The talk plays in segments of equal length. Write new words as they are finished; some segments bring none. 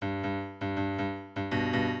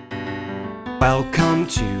Welcome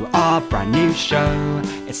to our brand new show.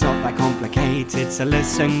 It's not that complicated, so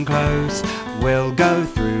listen close. We'll go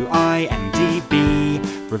through IMDb,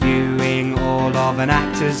 reviewing all of an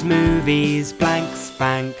actor's movies. Blank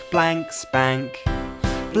spank, blank spank.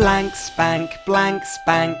 Blank spank, blank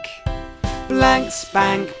spank. Blank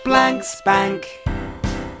spank, blank spank.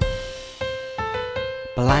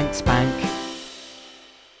 Blank spank.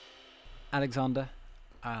 Alexander,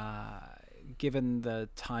 given the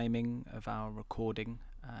timing of our recording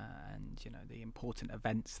and the important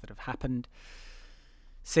events that have happened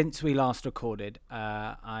since we last recorded,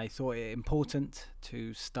 I thought it important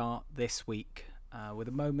to start this week with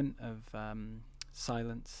a moment of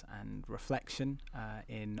silence and reflection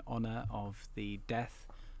in honour of the death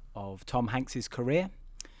of Tom Hanks's career.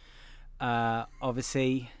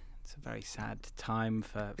 Obviously, it's a very sad time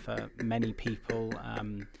for many people.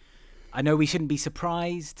 I know we shouldn't be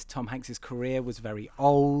surprised. Tom Hanks's career was very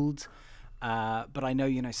old, but I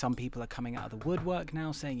know, some people are coming out of the woodwork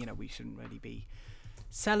now saying, we shouldn't really be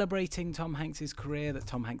celebrating Tom Hanks's career, that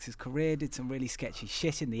Tom Hanks's career did some really sketchy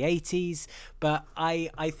shit in the 80s. But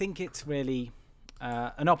I think it's really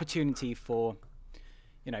an opportunity for,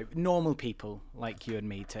 normal people like you and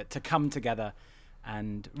me to come together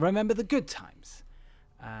and remember the good times.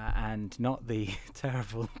 And not the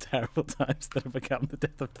terrible, terrible times that have become the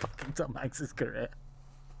death of fucking Tom Hanks's career.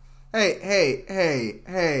 Hey,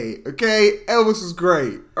 okay? Elvis was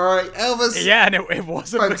great, alright? Elvis... Yeah, and it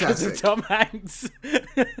wasn't fantastic. Because of Tom Hanks.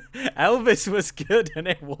 Elvis was good, and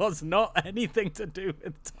it was not anything to do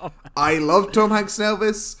with Tom Hanks. I love Tom Hanks and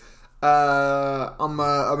Elvis. I'm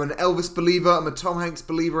an Elvis believer. I'm a Tom Hanks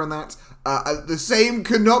believer in that. The same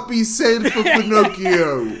cannot be said for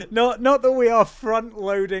Pinocchio. Not that we are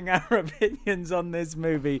front-loading our opinions on this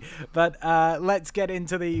movie, but let's get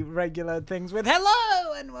into the regular things with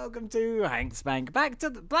hello and welcome to Hank Spank. Back to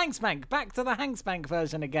the Blank Spank. Back to the Hank Spank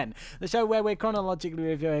version again. The show where we're chronologically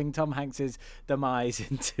reviewing Tom Hanks's demise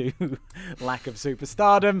into lack of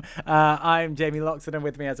superstardom. I'm Jamie Loxton, and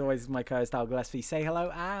with me, as always, is my co-host Al Gillespie. Say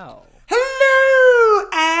hello, Al. Hello,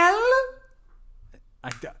 Al.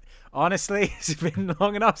 Honestly, it's been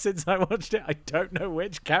long enough since I watched it. I don't know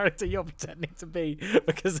which character you're pretending to be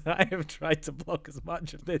because I have tried to block as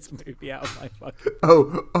much of this movie out of my fucking...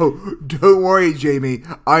 Oh, don't worry, Jamie.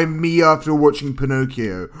 I'm me after watching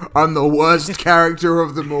Pinocchio. I'm the worst character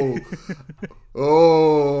of them all.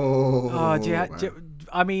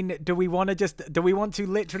 Do we want to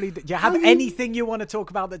literally... Do you have anything you want to talk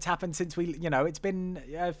about that's happened since we... it's been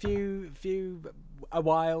a few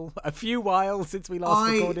while since we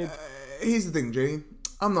last recorded. Here's the thing, Jamie.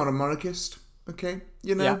 I'm not a monarchist, okay?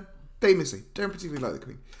 Famously, don't particularly like the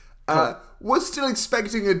Queen. Was still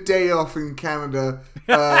expecting a day off in Canada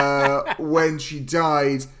when she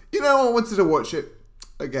died. I wanted to watch it.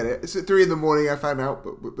 I get it. It's at 3 a.m, I found out,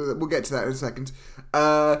 but we'll get to that in a second.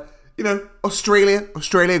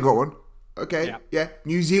 Australia got one. Okay, yeah.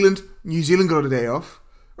 New Zealand got a day off.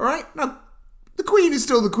 All right, now the Queen is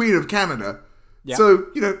still the Queen of Canada. Yeah. So,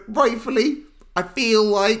 rightfully, I feel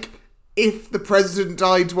like if the president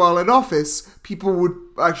died while in office, people would...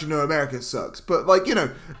 Actually, no, America sucks. But, in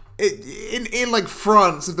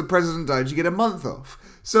France, if the president died, you get a month off.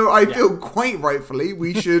 So I feel quite rightfully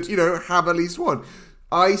we should, have at least one.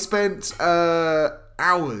 I spent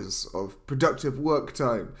hours of productive work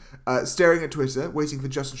time staring at Twitter, waiting for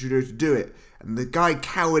Justin Trudeau to do it. And the guy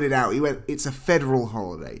cowered it out. He went, it's a federal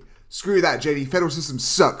holiday. Screw that, JD. Federal systems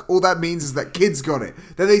suck. All that means is that kids got it.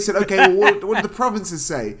 Then they said, okay, well, what do the provinces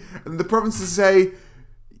say? And the provinces say,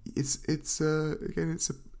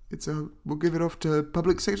 we'll give it off to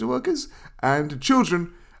public sector workers and to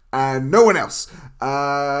children and no one else.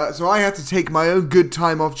 So I had to take my own good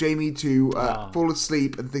time off, Jamie, to fall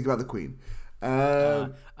asleep and think about the Queen.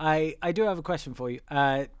 I do have a question for you.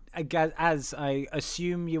 As I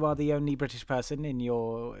assume you are the only British person in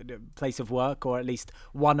your place of work, or at least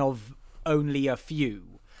one of only a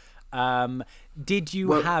few, did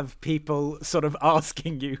you have people sort of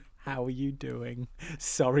asking you, how are you doing?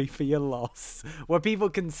 Sorry for your loss. Were people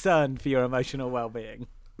concerned for your emotional well-being?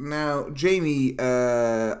 Now, Jamie,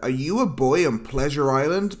 are you a boy on Pleasure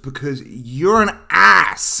Island? Because you're an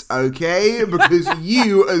ass, okay? Because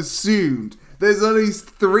you assumed. There's only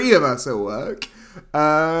 3 of us at work.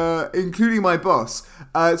 Including my boss.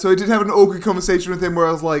 So I did have an awkward conversation with him where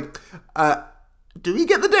I was like, do we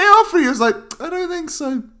get the day off? And he was like, I don't think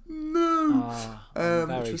so. No.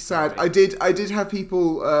 Which was sad. I did have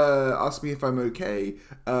people ask me if I'm okay.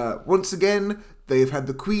 Once again, they've had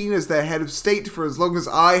the Queen as their head of state for as long as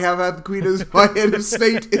I have had the Queen as my head of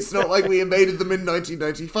state. It's not like we invaded them in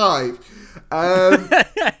 1995.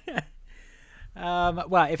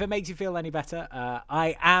 well, if it makes you feel any better,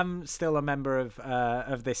 I am still a member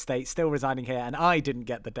of this state, still residing here, and I didn't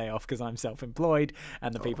get the day off because I'm self-employed,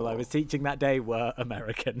 and the people I was teaching that day were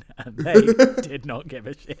American, and they did not give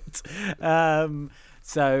a shit.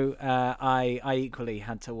 So I equally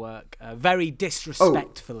had to work very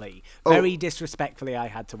disrespectfully. Very disrespectfully, I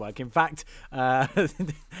had to work. In fact,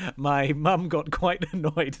 my mum got quite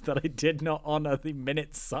annoyed that I did not honour the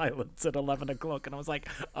minute's silence at 11 o'clock. And I was like,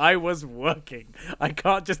 I was working. I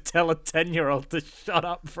can't just tell a 10-year-old to shut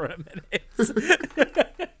up for a minute.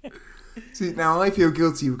 See, now I feel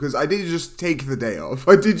guilty because I didn't just take the day off.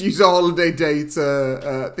 I did use a holiday day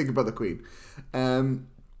to think about the Queen.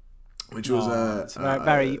 Which was it's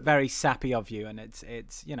very, very sappy of you, and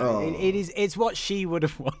it's you know it's what she would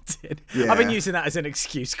have wanted. Yeah. I've been using that as an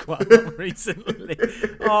excuse quite a lot recently.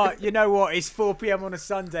 Oh, you know what? It's 4 p.m. on a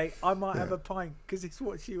Sunday. I might have a pint because it's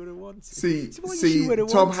what she would have wanted. See,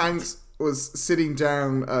 Tom Hanks was sitting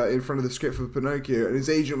down in front of the script for Pinocchio, and his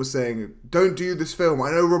agent was saying, "Don't do this film.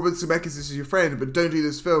 I know Robert Zemeckis is your friend, but don't do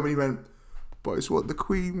this film." And he went, "But it's what the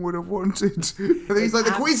Queen would have wanted." And then he's like,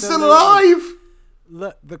 "The Queen's still alive."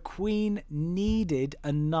 Look, the Queen needed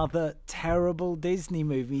another terrible Disney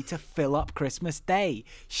movie to fill up Christmas Day.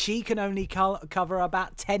 She can only cover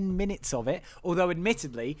about 10 minutes of it, although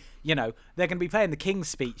admittedly, you know, they're going to be playing the King's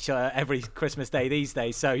Speech every Christmas Day these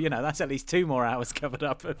days, so, you know, that's at least 2 more hours covered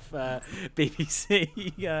up of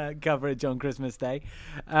BBC coverage on Christmas Day.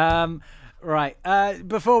 Right,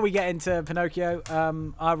 before we get into Pinocchio,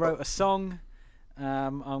 I wrote a song.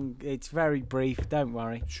 It's very brief, don't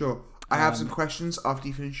worry. Sure. I have some questions after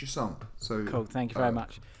you finish your song. So cool. Thank you very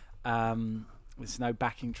much. There's no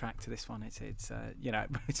backing track to this one. It's you know,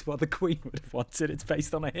 it's what the Queen would have wanted. It's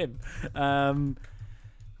based on a hymn.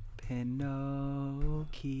 Pinocchio,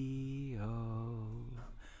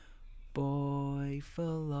 boy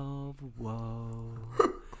full of woe.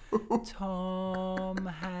 Tom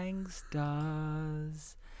Hanks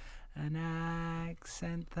does an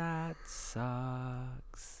accent that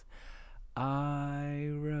sucks. I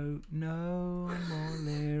wrote no more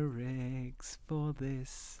lyrics for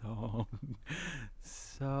this song,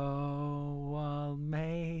 so I'll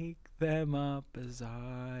make them up as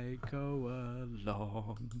I go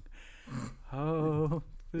along.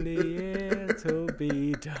 Hopefully it'll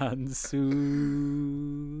be done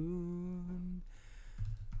soon.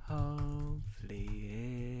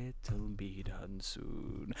 Hopefully it'll be done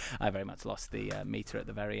soon. I very much lost the meter at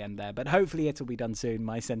the very end there, but hopefully it'll be done soon.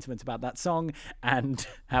 My sentiment about that song and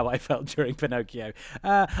how I felt during Pinocchio.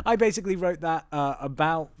 I basically wrote that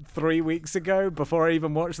about 3 weeks ago before I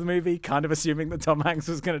even watched the movie, kind of assuming that Tom Hanks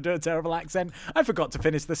was going to do a terrible accent. I forgot to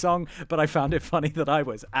finish the song, but I found it funny that I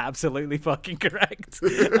was absolutely fucking correct.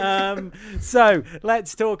 So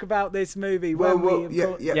let's talk about this movie.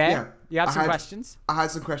 Yeah. You have some questions? I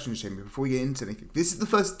had some questions, Jamie, before we get into anything. This is the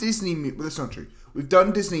first Disney movie. Well, that's not true. We've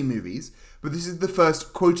done Disney movies, but this is the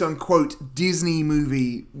first quote-unquote Disney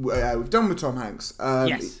movie we've done with Tom Hanks.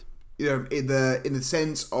 Yes. You know, in the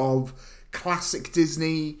sense of classic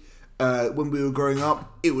Disney. When we were growing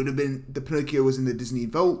up, it would have been the Pinocchio was in the Disney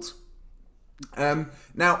vault.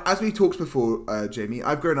 Now, as we talked before, Jamie,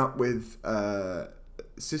 I've grown up with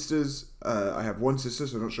sisters. I have one sister,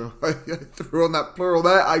 so I'm not sure I threw on that plural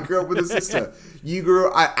there. I grew up with a sister. You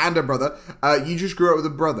grew up, and a brother. You just grew up with a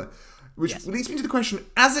brother. Which leads me to the question,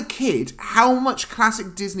 as a kid, how much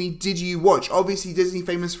classic Disney did you watch? Obviously, Disney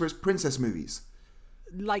famous for its princess movies.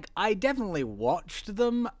 Like, I definitely watched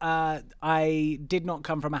them. I did not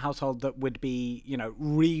come from a household that would be, you know,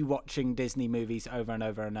 re-watching Disney movies over and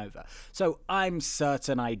over and over. So I'm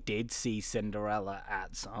certain I did see Cinderella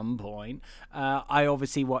at some point. I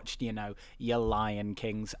obviously watched, you know, your Lion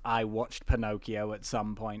Kings. I watched Pinocchio at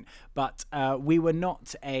some point. But we were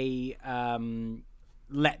not a...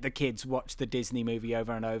 let the kids watch the Disney movie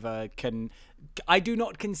over and over. I do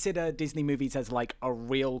not consider Disney movies as like a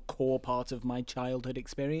real core part of my childhood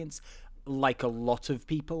experience, like a lot of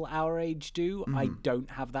people our age do. Mm-hmm. I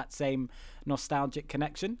don't have that same nostalgic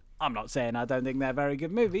connection. I'm not saying I don't think they're very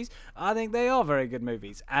good movies. I think they are very good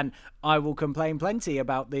movies. And I will complain plenty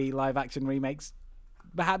about the live action remakes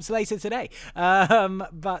perhaps later today.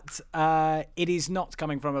 But it is not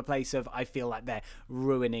coming from a place of I feel like they're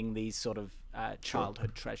ruining these sort of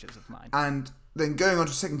childhood treasures of mine. And then going on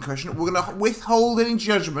to the second question, we're going to withhold any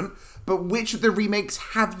judgment, but which of the remakes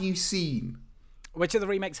have you seen? Which of the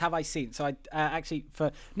remakes have I seen? So I actually,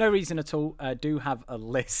 for no reason at all, do have a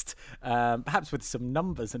list, perhaps with some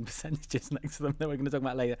numbers and percentages next to them that we're going to talk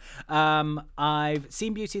about later. I've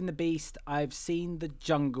seen Beauty and the Beast, I've seen The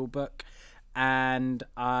Jungle Book, and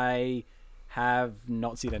I have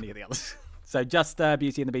not seen any of the others. So just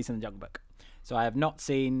Beauty and the Beast and The Jungle Book. So I have not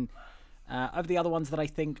seen. Of the other ones that I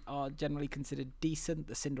think are generally considered decent,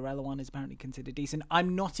 the Cinderella one is apparently considered decent.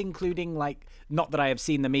 I'm not including, like, not that I have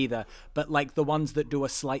seen them either, but like the ones that do a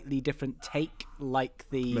slightly different take, like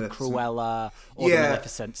the Cruella or the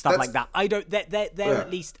Maleficent, stuff like that. I don't. They're at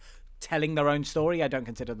least telling their own story. I don't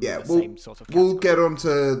consider them the same sort of category. We'll get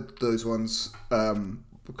onto those ones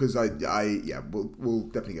because we'll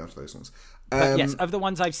definitely get onto those ones. But yes, of the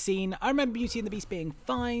ones I've seen, I remember Beauty and the Beast being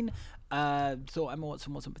fine. Thought Emma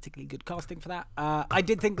Watson wasn't particularly good casting for that. I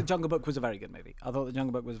did think The Jungle Book was a very good movie. I thought The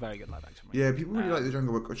Jungle Book was a very good live action movie. Yeah, people really like The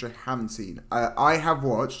Jungle Book, which I haven't seen. I have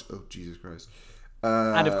watched. Oh, Jesus Christ.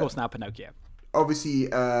 And of course now Pinocchio. Obviously,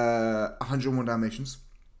 101 Dalmatians.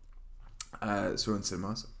 Saw in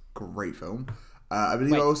cinemas. Great film. I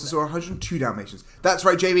believe I also saw 102 Dalmatians. That's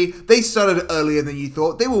right, Jamie. They started earlier than you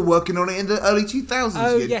thought. They were working on it in the early 2000s.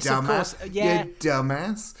 Oh, yes, of course. Yeah. You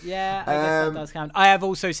dumbass. Yeah, I guess that does count. I have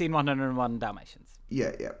also seen 101 Dalmatians.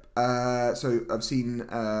 Yeah. So I've seen...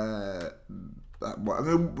 I'm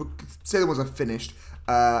going to say the ones I've finished.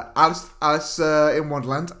 Alice in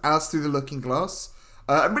Wonderland. Alice Through the Looking Glass.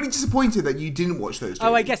 I'm really disappointed that you didn't watch those.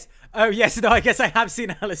 Jamie. I guess I have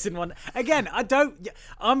seen Alice in Wonderland. Again, I don't.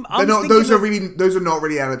 Those are not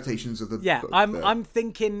really adaptations of the. Yeah, book, I'm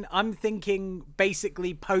thinking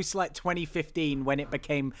basically post like 2015 when it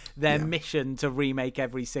became their mission to remake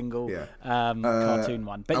every single cartoon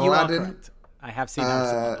one. But Aladdin, you are correct. I have seen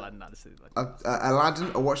Alice in Wonderland.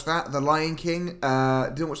 Aladdin. I watched that. The Lion King.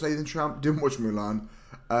 Didn't watch Lady and Tramp. Didn't watch Mulan.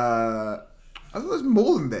 I thought there's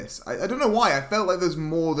more than this. I don't know why. I felt like there's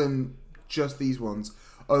more than just these ones.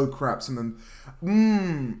 Oh crap, some of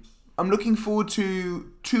them. I'm looking forward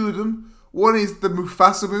to two of them. One is the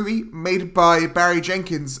Mufasa movie made by Barry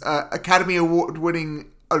Jenkins, Academy Award winning.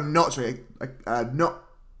 Academy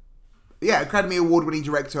Award winning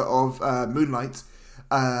director of Moonlight,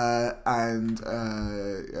 and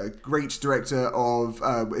a great director of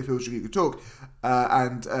If It Was You Could Talk,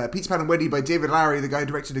 and Peter Pan and Wendy by David Lowery, the guy who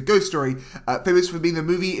directed A Ghost Story, famous for being the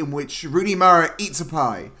movie in which Rooney Mara eats a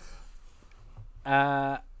pie.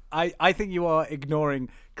 I think you are ignoring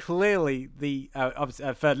clearly the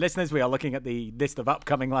for listeners, we are looking at the list of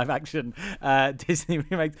upcoming live action Disney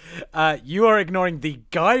remakes. You are ignoring the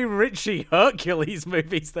Guy Ritchie Hercules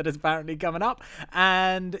movies that is apparently coming up,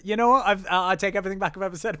 and you know what, I take everything back I've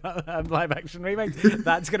ever said about live action remakes.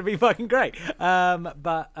 That's going to be fucking great.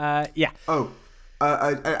 Yeah.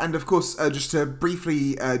 And of course, just to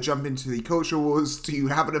briefly jump into the culture wars, do you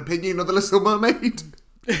have an opinion on The Little Mermaid?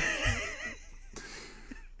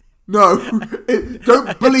 No,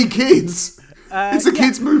 don't bully kids. It's a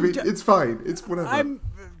kids' movie. It's fine. It's whatever.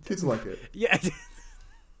 Kids like it. Yeah.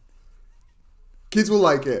 Kids will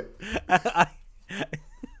like it.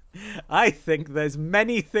 I think there's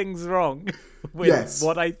many things wrong with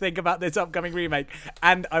what I think about this upcoming remake,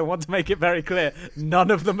 and I want to make it very clear,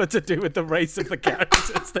 none of them are to do with the race of the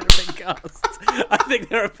characters that have been cast. I think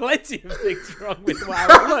there are plenty of things wrong with how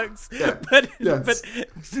it looks, but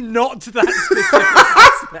not that specific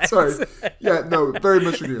aspect. Sorry. Yeah, no, very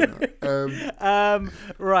much agree on that.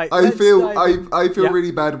 Right. I feel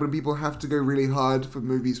really bad when people have to go really hard for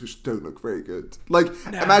movies which don't look very good. Like,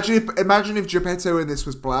 imagine if Geppetto in this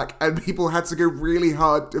was black and people had to go really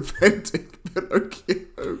hard defending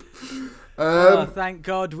Pinocchio. Thank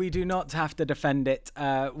God we do not have to defend it.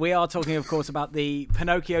 We are talking, of course, about the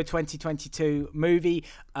Pinocchio 2022 movie.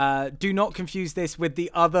 Do not confuse this with the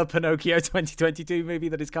other Pinocchio 2022 movie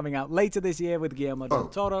that is coming out later this year with Guillermo del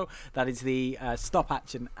Toro. That is the stop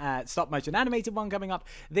motion animated one coming up.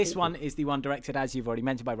 This one is the one directed, as you've already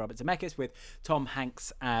mentioned, by Robert Zemeckis, with Tom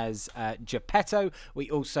Hanks as Geppetto. We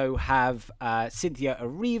also have Cynthia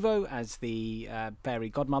Erivo as the fairy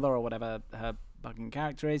godmother, or whatever her fucking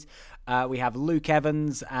character is. We have Luke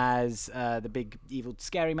Evans as the big evil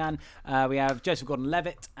scary man. We have Joseph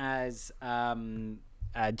Gordon-Levitt as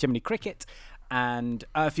Jiminy Cricket, and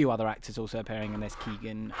a few other actors also appearing in this.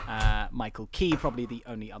 Keegan Michael Key, probably the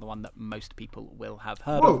only other one that most people will have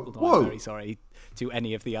heard of, although I'm very sorry to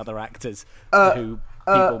any of the other actors who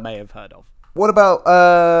people may have heard of. What about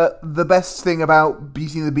the best thing about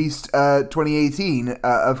Beauty and the Beast 2018?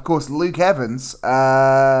 Of course, Luke Evans.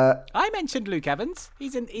 I mentioned Luke Evans. You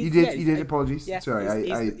did. Apologies. Yeah, sorry.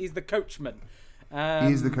 He's the coachman. He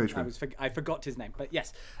is the coachman. I forgot his name, but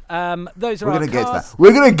yes. Those are We're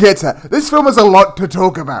gonna get to that. This film has a lot to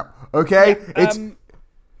talk about. Okay,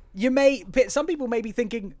 some people may be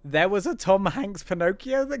thinking there was a Tom Hanks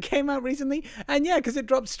Pinocchio that came out recently, and yeah, because it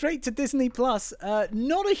dropped straight to Disney Plus.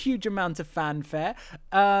 Not a huge amount of fanfare,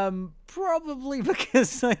 probably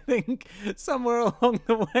because I think somewhere along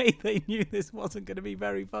the way they knew this wasn't going to be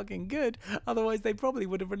very fucking good. Otherwise, they probably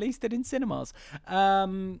would have released it in cinemas.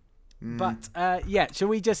 But yeah, should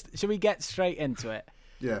we get straight into it?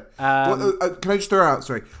 Yeah. Can I just throw out?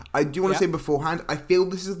 Sorry, I do want to say beforehand. I feel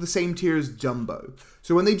this is the same tier as Dumbo.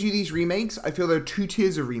 So when they do these remakes, I feel there are two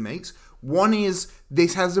tiers of remakes. One is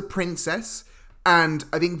this has a princess, and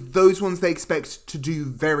I think those ones they expect to do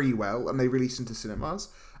very well, and they release into cinemas.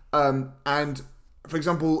 And for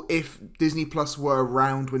example, if Disney Plus were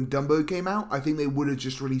around when Dumbo came out, I think they would have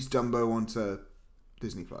just released Dumbo onto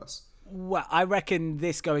Disney Plus. Well, I reckon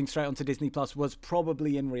this going straight onto Disney Plus was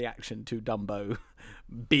probably in reaction to Dumbo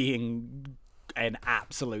being an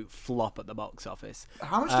absolute flop at the box office.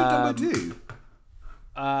 How much did Dumbo do?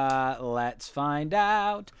 Let's find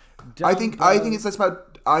out. Dumbo, I think it's less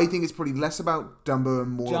about. I think it's probably less about Dumbo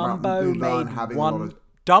and more about Mulan having a lot of.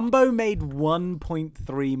 Dumbo made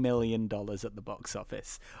 $1.3 million at the box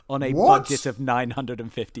office on a budget of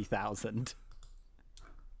 $950,000.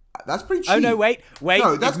 That's pretty cheap. Oh no! Wait!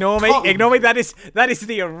 No, ignore me! That is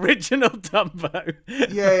the original Dumbo.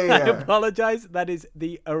 Yeah. I apologize. That is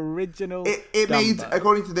the original. It Dumbo. made,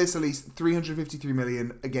 according to this, at least $353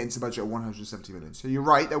 million against a budget of $170 million. So you're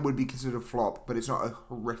right; that would be considered a flop, but it's not a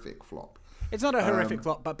horrific flop. It's not a horrific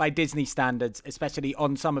flop, but by Disney standards, especially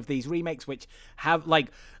on some of these remakes, which have,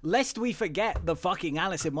 like, lest we forget, the fucking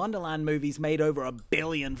Alice in Wonderland movies made over $1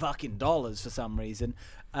 billion fucking dollars for some reason.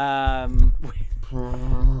 Which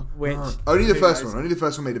only the first one made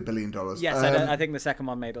 $1 billion. Yes, I think the second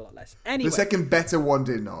one made a lot less. Anyway, the second better one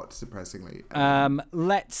did not, surprisingly.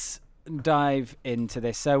 Let's dive into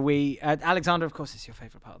this. So Alexander, of course, is your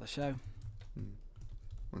favorite part of the show.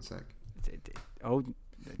 1 sec.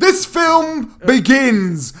 This film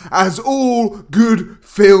begins, as all good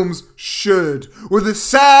films should, with a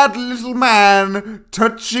sad little man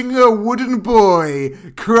touching a wooden boy,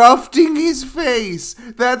 crafting his face.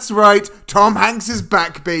 That's right, Tom Hanks is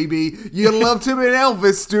back, baby. You loved him in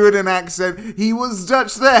Elvis doing an accent. He was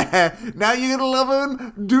Dutch there. Now you're gonna love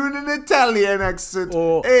him doing an Italian accent.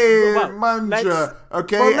 Manja.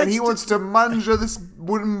 Okay, and he wants to manja this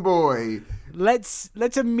wooden boy. Let's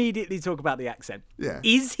immediately talk about the accent. Yeah.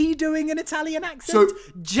 Is he doing an Italian accent? So,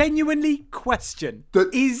 genuinely question.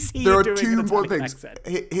 Is he doing an Italian accent? There are two important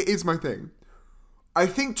things. Here's my thing. I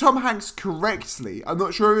think Tom Hanks correctly, I'm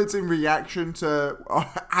not sure if it's in reaction to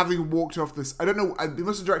having walked off this, I don't know, he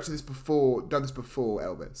must have done this before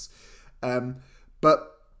Elvis.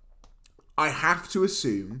 But I have to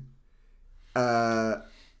assume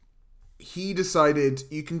he decided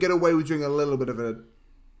you can get away with doing a little bit of an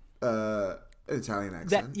Italian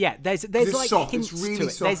accent. There's like soft. hints it's really to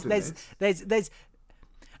it. Soft. There's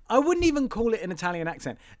I wouldn't even call it an Italian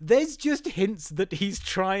accent. There's just hints that he's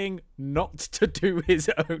trying not to do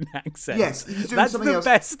his own accent. Yes, he's doing that's something the else.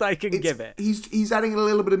 Best I can give it. He's adding a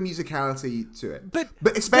little bit of musicality to it. But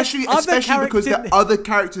especially especially because the other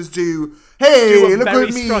characters do. Hey, look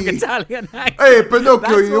at me! Strong Italian accent. Hey,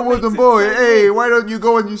 Pinocchio, you wooden boy. Hey, why don't you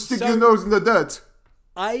go and you stick your nose in the dirt?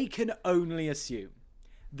 I can only assume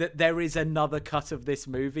that there is another cut of this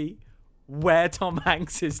movie where Tom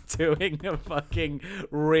Hanks is doing a fucking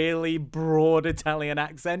really broad Italian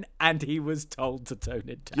accent and he was told to tone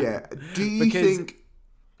it down. Yeah. Do you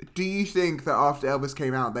think that after Elvis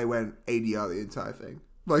came out they went ADR the entire thing?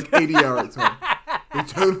 Like ADR at Tom. We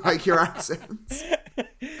don't like your accents.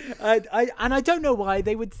 I don't know why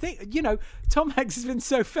they would think, Tom Hanks has been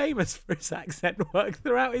so famous for his accent work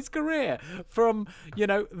throughout his career. From,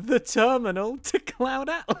 The Terminal to Cloud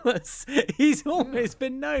Atlas. He's always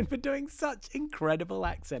been known for doing such incredible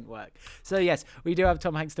accent work. So yes, we do have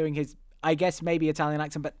Tom Hanks doing his, I guess, maybe Italian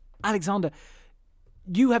accent, but Alexander,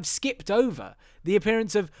 you have skipped over the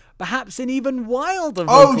appearance of perhaps an even wilder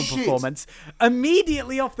vocal performance.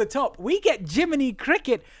 Immediately off the top, we get Jiminy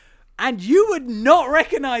Cricket, and you would not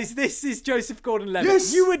recognize this is Joseph Gordon-Levitt.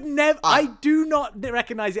 Yes. You would never. I do not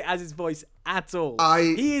recognize it as his voice at all.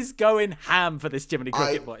 He is going ham for this Jiminy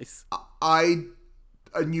Cricket voice. I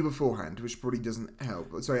knew beforehand, which probably doesn't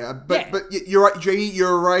help. Sorry, but you're right, Jamie.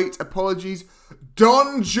 You're right. Apologies.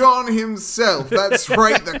 Don John himself, that's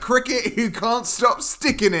right, the cricket who can't stop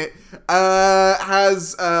sticking it,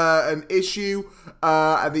 has an issue,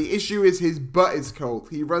 and the issue is his butt is cold.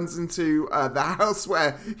 He runs into the house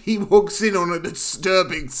where he walks in on a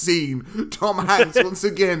disturbing scene. Tom Hanks, once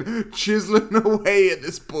again, chiseling away at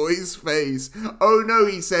this boy's face. Oh no,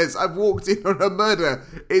 he says, I've walked in on a murder.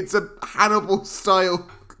 It's a Hannibal-style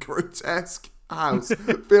grotesque. house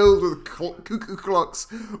filled with cuckoo clocks,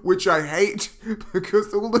 which I hate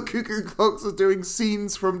because all the cuckoo clocks are doing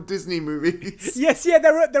scenes from Disney movies. Yes, yeah,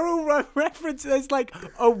 they're all references. There's like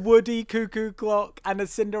a Woody cuckoo clock and a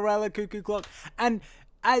Cinderella cuckoo clock, and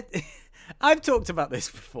I've talked about this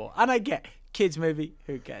before, and I get kids movie,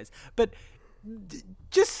 who cares? But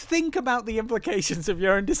just think about the implications of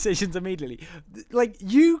your own decisions immediately. Like,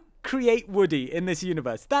 you create Woody in this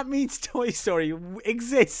universe. That means Toy Story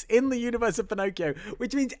exists in the universe of Pinocchio,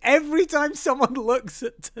 which means every time someone looks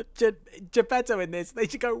at Geppetto in this, they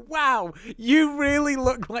should go, wow, you really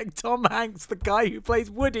look like Tom Hanks, the guy who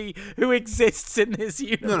plays Woody, who exists in this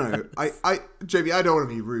universe. No, Jamie, I don't want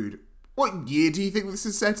to be rude. What year do you think this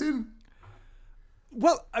is set in?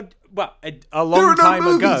 Well, a long time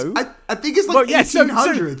ago. I think it's like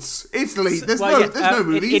 1800s. Italy. There's no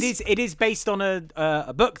movies. It is based on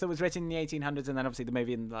a book that was written in the 1800s, and then obviously the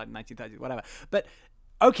movie in the 1930s, whatever. But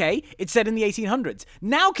okay, it's set in the 1800s.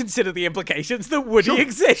 Now consider the implications that Woody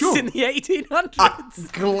exists in the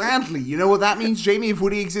 1800s. Gladly. You know what that means, Jamie, if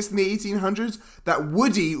Woody exists in the 1800s? That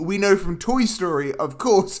Woody, we know from Toy Story, of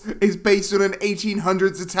course, is based on an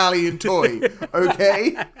 1800s Italian toy,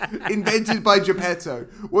 okay? Invented by Geppetto.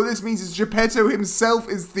 What this means is Geppetto himself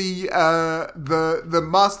is the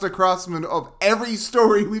master craftsman of every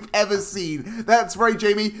story we've ever seen. That's right,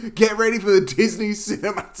 Jamie. Get ready for the Disney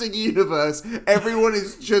Cinematic Universe. Everyone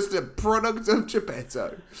is just a product of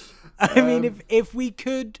Geppetto. I mean, if we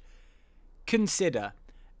could consider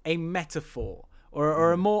a metaphor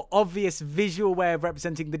or a more obvious visual way of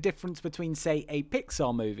representing the difference between, say, a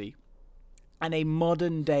Pixar movie and a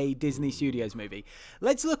modern day Disney Studios movie.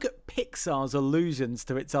 Let's look at Pixar's allusions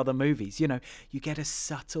to its other movies. You know, you get a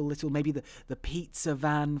subtle little, maybe the pizza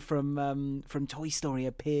van from Toy Story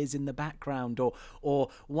appears in the background, or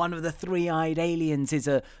one of the three-eyed aliens is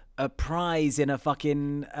a prize in a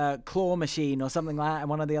fucking claw machine or something like that in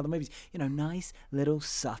one of the other movies. You know, nice little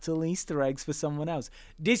subtle Easter eggs for someone else.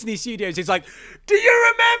 Disney Studios is like, do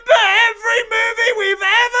you remember every movie we've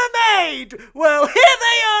ever made? Well, here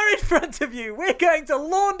they are in front of you. We're going to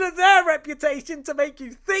launder their reputation to make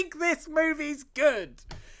you think this movie's good.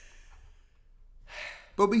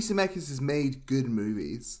 Bobby Zemeckis has made good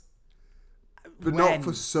movies. But not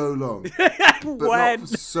for so long. Not for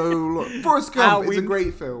so long. Forrest Gump is a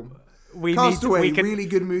great film. Castaway, really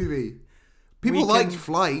good movie. People liked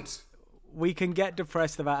Flight. We can get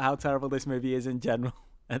depressed about how terrible this movie is in general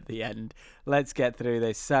at the end. Let's get through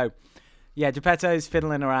this. So, yeah, Geppetto's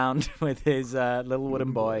fiddling around with his little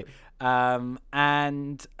wooden boy. And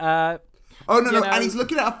he's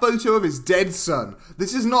looking at a photo of his dead son.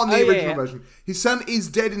 This is not in the original version. His son is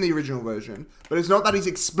dead in the original version, but it's not that he's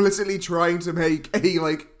explicitly trying to make a,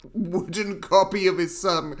 like, wooden copy of his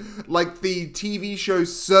son, like the TV show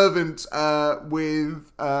Servant from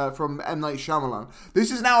M. Night Shyamalan.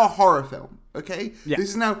 This is now a horror film. Okay, This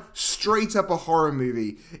is now straight up a horror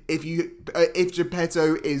movie. If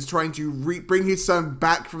Geppetto is trying to bring his son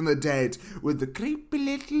back from the dead with the creepy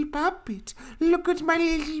little puppet, look at my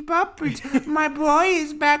little puppet, my boy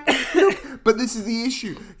is back. Look. But this is the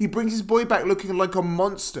issue. He brings his boy back looking like a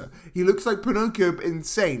monster. He looks like Pinocchio,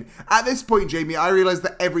 insane. At this point, Jamie, I realize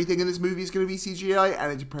that everything in this movie is going to be CGI,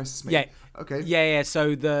 and it depresses me. Yeah. Okay. Yeah.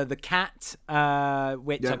 So the cat,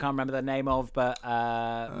 which I can't remember the name of, but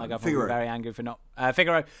my girlfriend will be very angry for not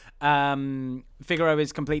Figaro. Figaro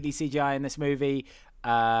is completely CGI in this movie.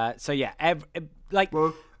 So yeah,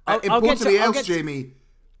 Jamie,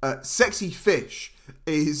 sexy fish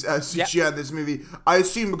is CGI in this movie. I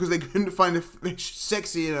assume because they couldn't find a fish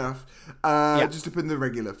sexy enough, just to put in the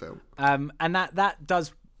regular film. And that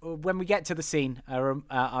does. When we get to the scene,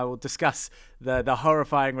 I will discuss the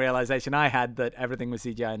horrifying realization I had that everything was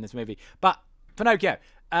CGI in this movie. But Pinocchio,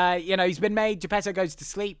 he's been made. Geppetto goes to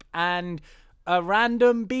sleep, and a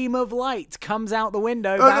random beam of light comes out the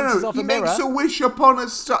window, bounces off a mirror. He makes a wish upon a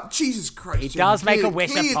star. Jesus Christ! He does make a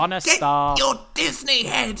wish upon a star. Get your Disney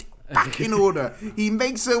head back in order. He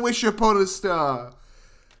makes a wish upon a star.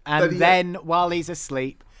 And then, while he's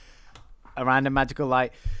asleep, a random magical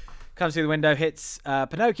light comes through the window, hits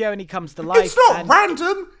Pinocchio, and he comes to life. It's not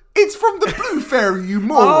random. It's from the Blue Fairy, you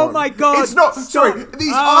moron. Oh my god! It's not. Sorry,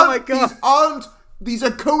 these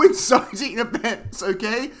are coinciding events.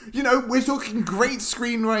 Okay, we're talking great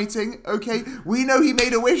screenwriting. Okay, we know he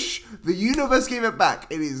made a wish. The universe gave it back.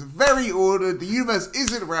 It is very ordered. The universe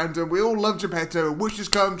isn't random. We all love Geppetto. Wishes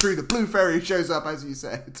come true. The Blue Fairy shows up, as you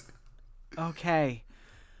said. Okay.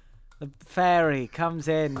 The fairy comes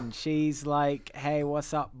in. She's like, "Hey,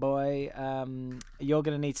 what's up, boy? You're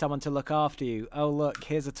gonna need someone to look after you. Oh, look,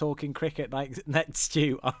 here's a talking cricket next to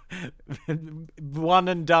you. One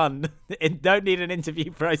and done. Don't need an interview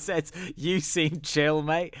process. You seem chill,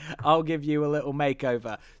 mate. I'll give you a little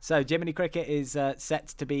makeover." So Jiminy Cricket is set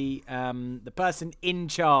to be the person in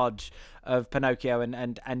charge of Pinocchio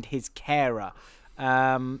and his carer.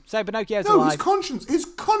 So Pinocchio's alive.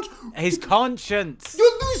 His conscience.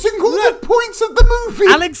 You're losing all the points of the movie.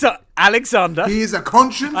 Alexander. He is a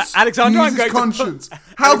conscience. Alexander, he is his conscience.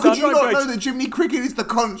 How could you not know that Jiminy Cricket is the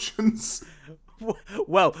conscience?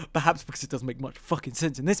 Well, perhaps because it doesn't make much fucking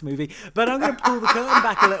sense in this movie, but I'm going to pull the curtain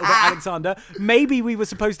back a little bit, Alexander. Maybe we were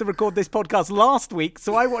supposed to record this podcast last week,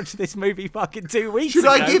 so I watched this movie fucking 2 weeks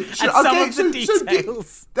ago.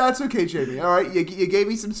 That's okay, Jamie. All right, you gave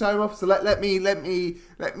me some time off, so let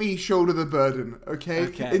me shoulder the burden,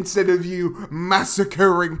 okay? Instead of you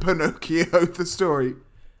massacring Pinocchio, the story.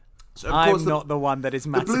 So I'm not the one that is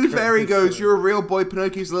massacring. The blue fairy goes, "You're a real boy,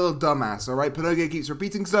 Pinocchio's a little dumbass," all right? Pinocchio keeps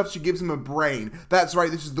repeating stuff, she gives him a brain. That's right,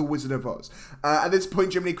 this is the Wizard of Oz. At this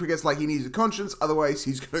point, Jiminy Cricket's like, he needs a conscience, otherwise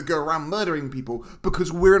he's going to go around murdering people,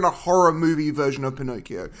 because we're in a horror movie version of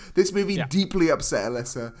Pinocchio. This movie deeply upset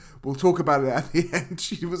Alyssa. We'll talk about it at the end.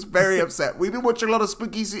 She was very upset. We've been watching a lot of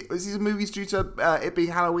spooky season movies due to it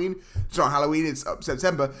being Halloween. It's not Halloween, it's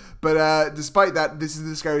September. But despite that, this is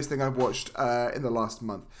the scariest thing I've watched in the last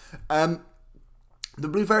month. The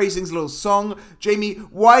Blue Fairy sings a little song. Jamie,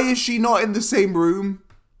 why is she not in the same room?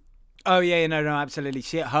 Oh, yeah, no, absolutely.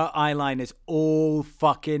 Her eyeliner's all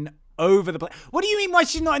fucking over the place. What do you mean why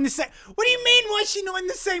she's not in the same... What do you mean why she's not in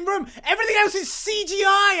the same room? Everything else is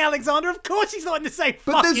CGI, Alexander. Of course she's not in the same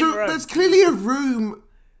fucking room. There's clearly a room...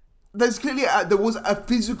 there was a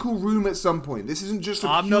physical room at some point. This isn't just a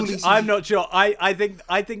I'm not sure. I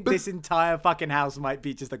think this entire fucking house might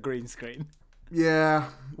be just a green screen. Yeah.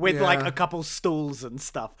 With like a couple stools and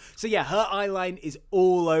stuff. So yeah, her eyeline is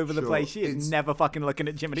all over the place. She is never fucking looking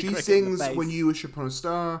at Jiminy Cricket. She sings "When You Wish Upon a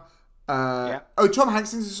Star." Oh, Tom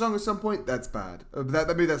Hanks sings a song at some point. That's bad.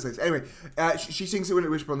 Maybe that's nice. Anyway, she sings it "When You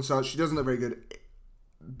Wish Upon a Star." She doesn't look very good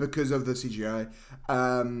because of the CGI.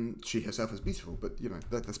 She herself is beautiful, but you know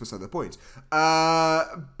that's beside the point.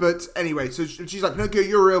 But anyway, so she's like, "Pinocchio,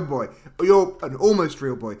 you're a real boy. You're an almost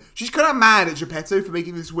real boy." She's kind of mad at Geppetto for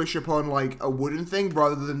making this wish upon like a wooden thing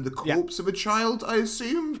rather than the corpse of a child. I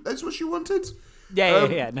assume that's what she wanted.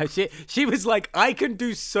 Yeah. No, she was like, "I can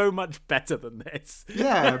do so much better than this."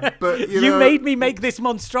 Yeah, but you made me make this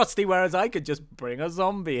monstrosity, whereas I could just bring a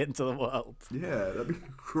zombie into the world. Yeah, that'd be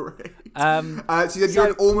great. She said, "You're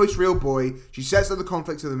an almost real boy." She sets up the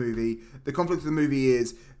conflict of the movie. The conflict of the movie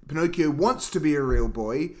is Pinocchio wants to be a real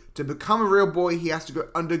boy. To become a real boy, he has to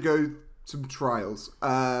undergo some trials.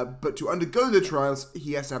 But to undergo the trials,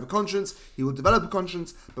 he has to have a conscience. He will develop a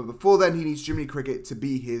conscience, but before then, he needs Jiminy Cricket to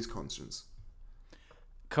be his conscience.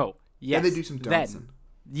 Cool. Yes. And they do some dancing.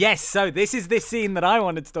 Yes, so this is this scene that I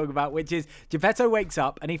wanted to talk about, which is Geppetto wakes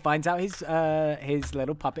up and he finds out his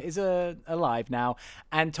little puppet is alive now,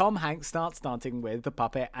 and Tom Hanks starts dancing with the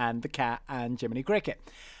puppet and the cat and Jiminy Cricket.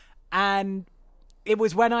 And it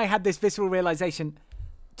was when I had this visceral realization,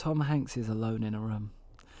 Tom Hanks is alone in a room.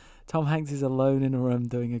 Tom Hanks is alone in a room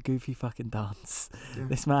doing a goofy fucking dance. Yeah.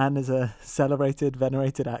 This man is a celebrated,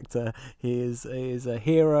 venerated actor. He is a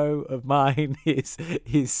hero of mine.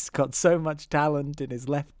 He's got so much talent in his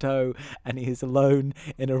left toe, and he is alone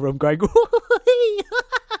in a room going,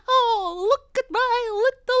 "Oh, look at my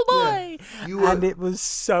little boy!" Yeah. And it was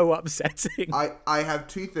so upsetting. I have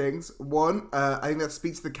two things. One, I think that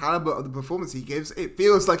speaks to the caliber of the performance he gives. It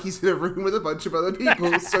feels like he's in a room with a bunch of other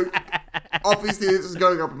people. So obviously this is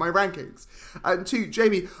going up in my rankings. And two,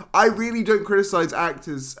 Jamie, I really don't criticize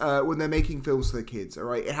actors when they're making films for their kids, all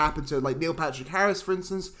right? It happened to like Neil Patrick Harris, for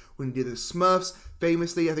instance, when he did the Smurfs.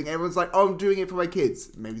 Famously, I think everyone's like, "Oh, I'm doing it for my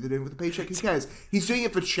kids." Maybe they're doing it with a paycheck. Who cares? He's doing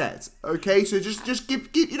it for Chet. Okay, so just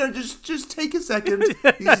give just take a second.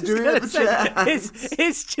 He's doing it for Chet.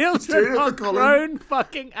 His children are grown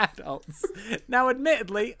fucking adults. Now,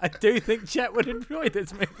 admittedly, I do think Chet would enjoy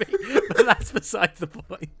this movie, but that's beside the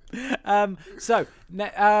point.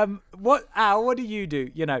 What do you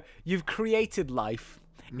do? You know, you've created life.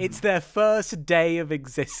 It's their first day of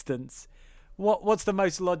existence. What's the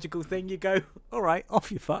most logical thing? You go, "All right,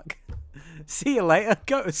 off you fuck. See you later.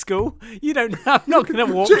 Go to school. I'm not going to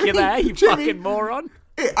walk you there, you fucking moron."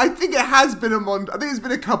 I think it has been I think it's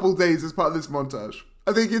been a couple days as part of this montage.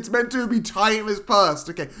 I think it's meant to be time has passed.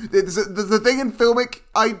 Okay, there's a thing in filmic,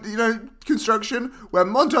 construction where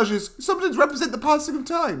montages sometimes represent the passing of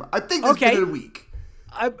time. I think it's been a week.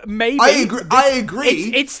 Maybe. I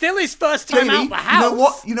agree. It's still his first time out the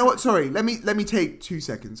house. You know what? Sorry, let me take 2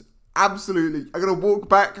 seconds. Absolutely, I'm gonna walk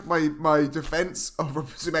back my defense of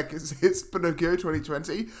Robert Zemeckis' Pinocchio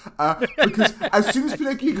 2020 because as soon as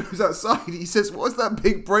Pinocchio goes outside, he says, "What's that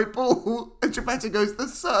big bright ball?" And Geppetto goes, "The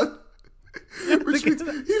sun." Which means he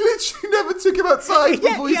literally never took him outside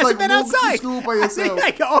before he's like, walk to school by yourself.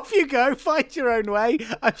 Like, off you go, find your own way.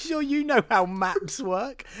 I'm sure you know how maps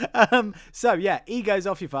work. So yeah, he goes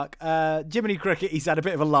off you fuck. Jiminy Cricket, he's had a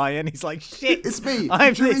bit of a lie and he's like, shit, it's me.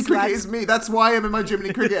 Jiminy Cricket is me. That's why I'm in my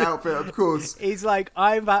Jiminy Cricket outfit, of course. He's like,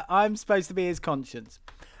 I'm supposed to be his conscience.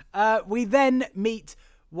 We then meet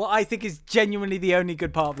what I think is genuinely the only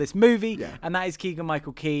good part of this movie, and that is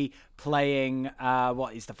Keegan-Michael Key playing,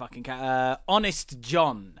 what is the fucking cat? Honest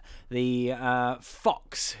John, the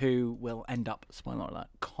fox who will end up, spoiler alert,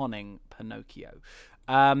 conning Pinocchio.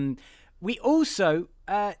 We also,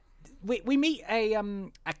 we meet a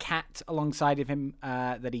cat alongside of him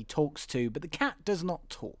that he talks to, but the cat does not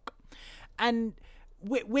talk. And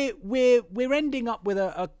we're ending up with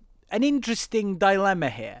an interesting dilemma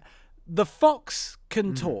here. The fox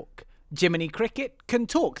can talk. Jiminy Cricket can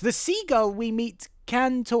talk. The seagull we meet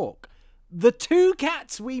can talk. The two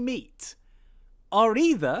cats we meet are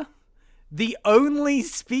either the only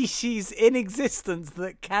species in existence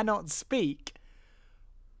that cannot speak,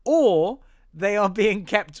 or they are being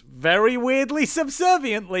kept very weirdly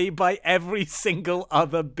subserviently by every single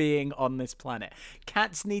other being on this planet.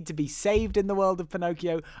 Cats need to be saved in the world of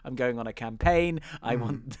Pinocchio. I'm going on a campaign. I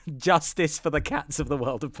want justice for the cats of the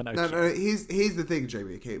world of Pinocchio. No, here's the thing,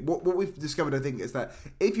 Jamie. Okay, what we've discovered, I think, is that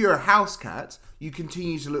if you're a house cat, you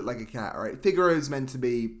continue to look like a cat, right? Figaro's meant to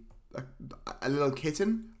be a little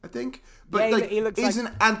kitten, I think. But yeah, he looks he's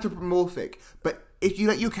like... an anthropomorphic. But if you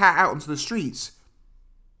let your cat out onto the streets,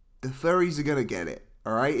 the furries are gonna get it,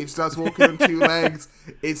 all right? It starts walking on two legs.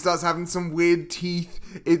 It starts having some weird teeth.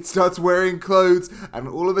 It starts wearing clothes, and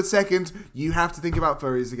all of a second, you have to think about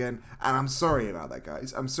furries again. And I'm sorry about that,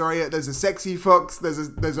 guys. I'm sorry. There's a sexy fox. There's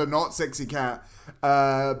a not sexy cat.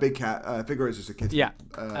 Big cat. Figaro is just a kitten.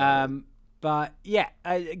 Yeah. But yeah,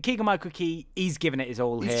 Keegan-Michael Key, he's giving it his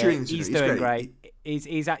all here. He's doing great.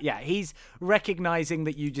 He's recognizing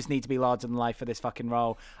that you just need to be larger than life for this fucking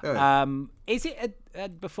role. Is it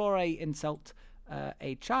before I insult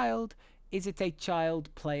a child? Is it a child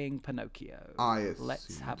playing Pinocchio?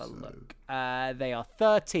 Let's have a look. They are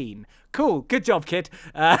 13. Cool. Good job, kid.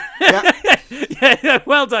 Yeah,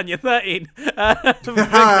 well done. You're 13. We're not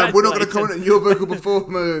going to comment on your vocal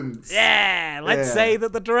performance. Let's say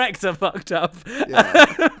that the director fucked up.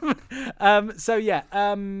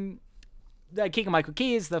 Keegan-Michael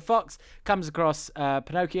Key is the fox, comes across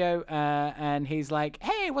Pinocchio, and he's like,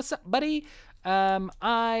 "Hey, what's up, buddy?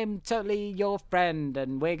 I'm totally your friend,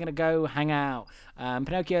 and we're gonna go hang out."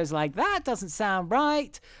 Pinocchio's like, "That doesn't sound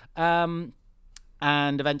right."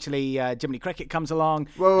 And eventually, Jiminy Cricket comes along.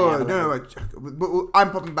 Whoa, no.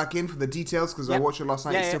 I'm popping back in for the details because I watched it last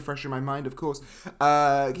night. It's still fresh in my mind, of course.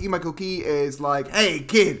 Keegan-Michael Key is like, "Hey,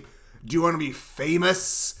 kid, do you want to be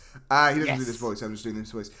famous?" He doesn't do this voice, I'm just doing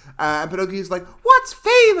this voice. And Pinocchio's like, "What's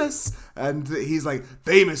famous?" And he's like,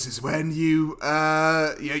 "Famous is when you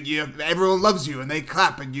everyone loves you and they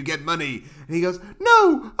clap and you get money." And he goes,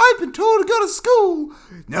 "No, I've been told to go to school."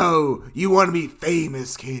 "No, you want to be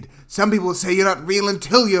famous, kid. Some people say you're not real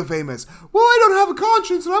until you're famous." "Well, I don't have a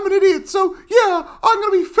conscience and I'm an idiot, so yeah, I'm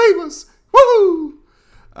going to be famous. Woohoo!"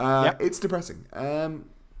 It's depressing.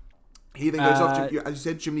 He then goes off to, as you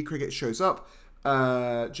said, Jiminy Cricket shows up.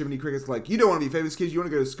 Jiminy Cricket's like, "You don't want to be famous, kids. You want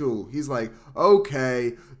to go to school." He's like,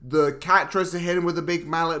 "Okay." The cat tries to hit him with a big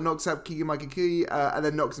mallet, knocks out Keegan-Michael Key, and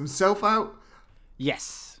then knocks himself out.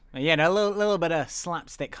 Yes. Yeah, a little bit of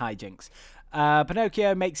slapstick hijinks.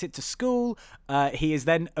 Pinocchio makes it to school. He is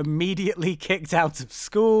then immediately kicked out of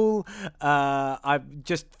school.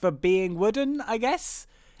 Just for being wooden, I guess.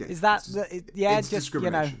 Yeah, is that it's just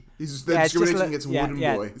discrimination? He's discriminating against wooden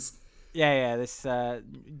boys. This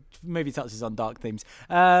movie touches on dark themes.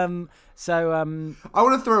 I want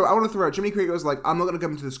to throw out. Jiminy Cricket was like, "I'm not going to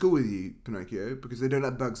come to the school with you, Pinocchio, because they don't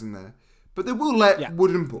let bugs in there, but they will let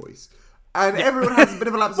wooden boys." And everyone has a bit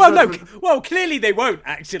of a lapse. Well, clearly they won't.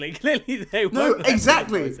 Actually, clearly they won't. No,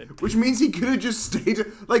 exactly. Which means he could have just stayed.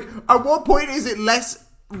 Like, at what point is it less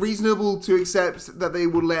reasonable to accept that they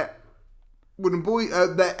will let wooden boy,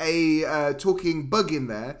 let a talking bug in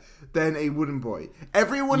there than a wooden boy?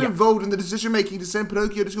 Everyone involved in the decision making to send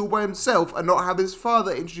Pinocchio to school by himself and not have his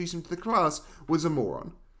father introduce him to the class was a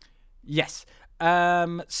moron. Yes.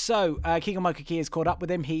 Keegan-Michael Key is caught up with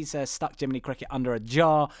him. He's stuck Jiminy Cricket under a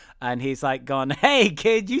jar, and he's like gone, "Hey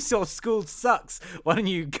kid, you saw school sucks. Why don't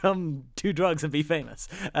you come do drugs and be famous?"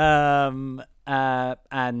 And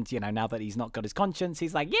now that he's not got his conscience,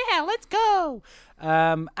 he's like, "Yeah, let's go."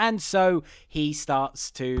 And so he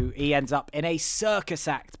ends up in a circus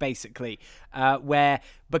act, basically, where,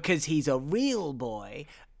 because he's a real boy,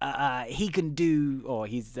 he can do, or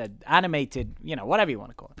he's animated, whatever you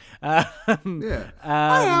want to call him.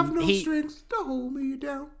 I have no strings to hold me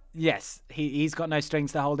down. Yes, he's got no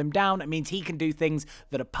strings to hold him down. It means he can do things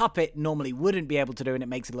that a puppet normally wouldn't be able to do, and it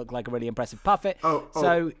makes it look like a really impressive puppet.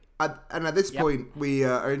 And at this point, we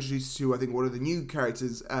are introduced to, I think, one of the new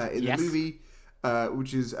characters in the movie,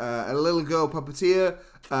 which is a little girl puppeteer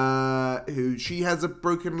who, she has a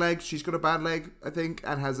broken leg. She's got a bad leg, I think,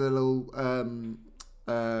 and has a little, I'm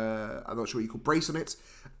not sure what you call brace on it.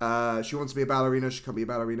 She wants to be a ballerina. She can't be a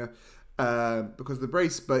ballerina because of the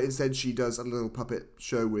brace, but instead she does a little puppet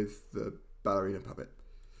show with the ballerina puppet.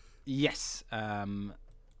 Yes. And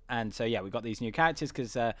so, we got these new characters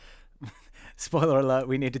because... spoiler alert,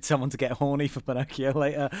 we needed someone to get horny for Pinocchio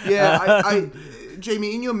later. Yeah,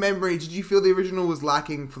 Jamie, in your memory, did you feel the original was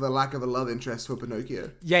lacking for the lack of a love interest for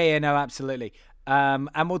Pinocchio? Yeah, no, absolutely.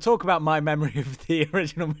 And we'll talk about my memory of the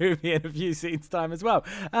original movie in a few scenes time as well.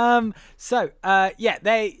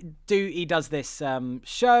 He does this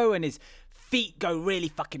show, and his feet go really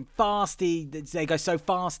fucking fast. They go so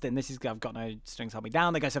fast, and I've got no strings to hold me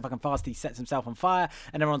down. They go so fucking fast, he sets himself on fire,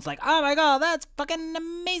 and everyone's like, "Oh my god, that's fucking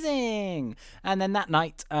amazing!" And then that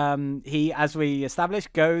night, he, as we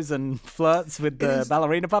established, goes and flirts with the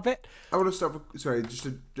ballerina puppet. I want to start. Just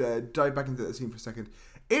to dive back into that scene for a second.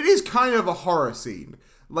 It is kind of a horror scene.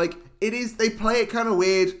 Like, it is. They play it kind of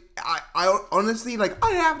weird. I honestly,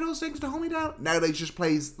 I have no strings to hold me down. Nowadays, just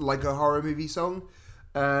plays like a horror movie song.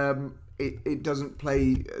 It doesn't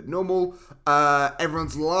play normal.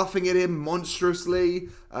 Everyone's laughing at him monstrously.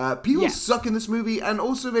 People suck in this movie, and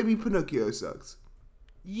also maybe Pinocchio sucks.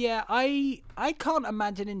 Yeah, I can't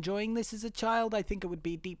imagine enjoying this as a child. I think it would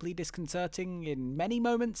be deeply disconcerting in many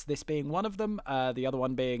moments, this being one of them, the other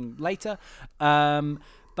one being later. So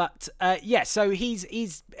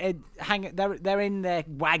he's they're in their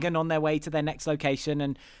wagon on their way to their next location,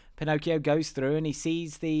 and Pinocchio goes through and he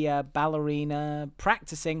sees the ballerina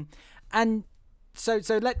practicing. And so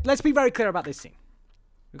let's be very clear about this scene.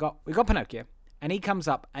 We got Pinocchio, and he comes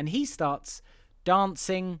up and he starts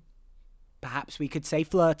dancing, perhaps we could say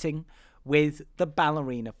flirting, with the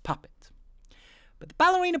ballerina puppet. But the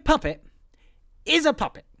ballerina puppet is a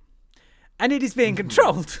puppet, and it is being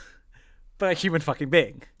controlled by a human fucking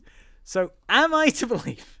being. So am I to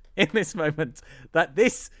believe in this moment that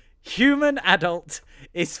this human adult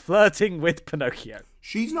is flirting with Pinocchio?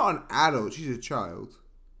 She's not an adult, she's a child.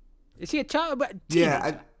 Is she a child?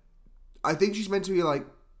 Yeah, I think she's meant to be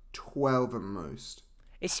 12 at most.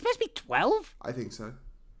 Is she supposed to be 12? I think so.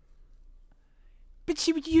 But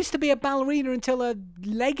she used to be a ballerina until a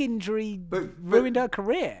leg injury ruined her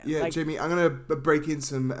career. Yeah, Jamie, I'm going to break in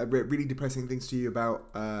some really depressing things to you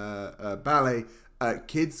about ballet.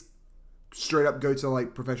 Kids straight up go to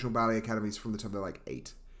professional ballet academies from the time they're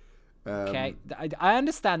 8. Okay, I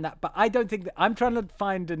understand that, but I don't think that... I'm trying to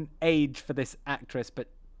find an age for this actress, but...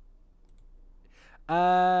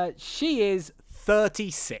 she is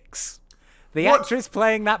 36. The actress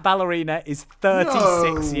playing that ballerina is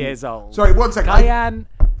 36 years old. Sorry, 1 second.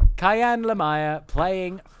 Cayenne Lamaya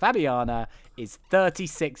playing Fabiana is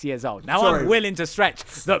 36 years old. Now, I'm willing to stretch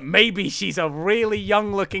that maybe she's a really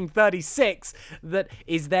young-looking 36 that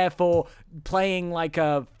is therefore playing like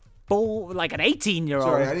an 18-year-old.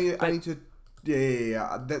 Sorry, I need to...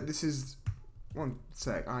 Yeah. This is... 1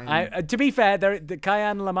 sec. To be fair, the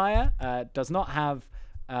Cayenne Lamaya does not have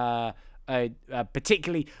a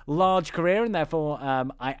particularly large career, and therefore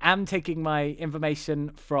I am taking my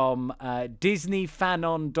information from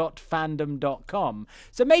disneyfanon.fandom.com.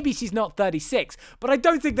 So maybe she's not 36, but I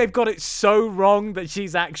don't think they've got it so wrong that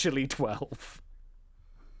she's actually 12.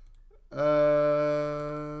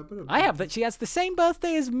 I have that she has the same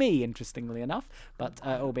birthday as me, interestingly enough, but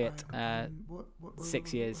albeit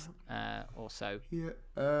 6 years or so. Yeah.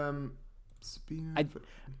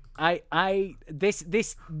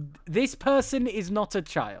 This person is not a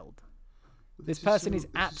child. This person is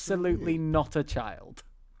absolutely not a child.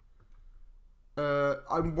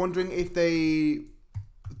 I'm wondering if they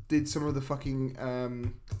did some of the fucking I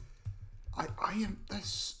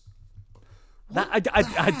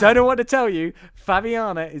don't know what to tell you.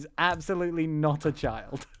 Fabiana is absolutely not a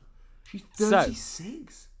child. She's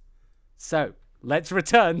 36. So let's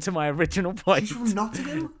return to my original point. She's from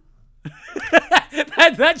Nottingham?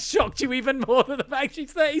 that shocked you even more than the fact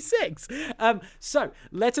she's 36. So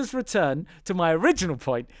let us return to my original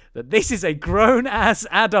point that this is a grown-ass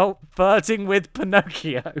adult flirting with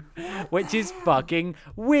Pinocchio, which is fucking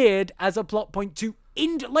weird as a plot point to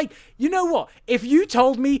like, you know what? If you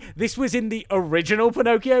told me this was in the original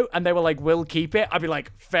Pinocchio and they were like, we'll keep it, I'd be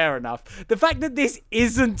like, fair enough. The fact that this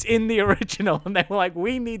isn't in the original and they were like,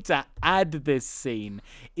 we need to add this scene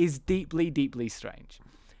is deeply, deeply strange.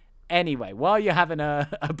 Anyway, while you're having a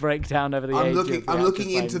breakdown over the I'm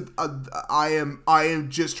looking into. I am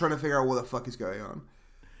just trying to figure out what the fuck is going on.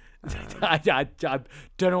 I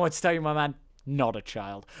don't know what to tell you, my man. Not a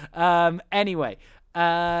child. Anyway,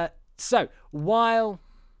 so while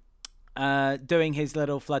doing his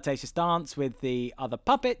little flirtatious dance with the other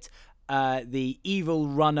puppet, the evil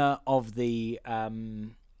runner of the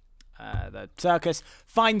circus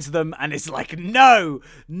finds them and is like, no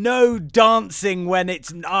dancing when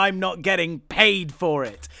I'm not getting paid for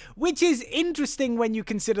it, which is interesting when you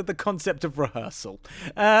consider the concept of rehearsal,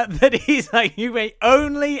 that he's like, you may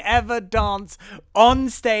only ever dance on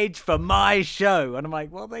stage for my show. And I'm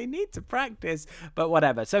like, well, they need to practice, but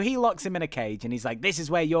whatever. So he locks him in a cage and he's like, this is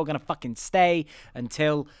where you're gonna fucking stay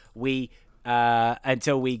until we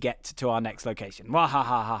get to our next location. Wah ha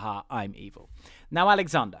ha ha ha, I'm evil. Now,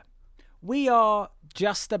 Alexander, we are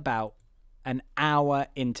just about an hour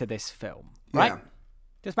into this film, right? Yeah.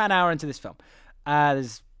 Just about an hour into this film.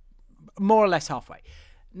 There's more or less halfway.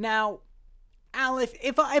 Now, Al,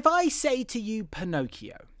 if I say to you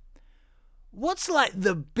Pinocchio, what's like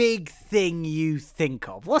the big thing you think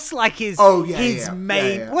of? What's like his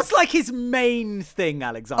main? Yeah. What's like his main thing,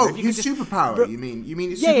 Alexander? Oh, his superpower. You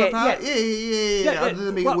mean his superpower? Yeah. Other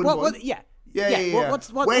than being a wooden boy. Yeah. What does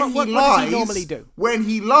he normally do? When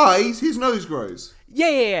he lies, his nose grows.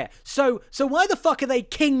 Yeah. So why the fuck are they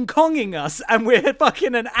King Konging us and we're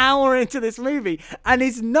fucking an hour into this movie and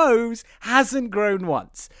his nose hasn't grown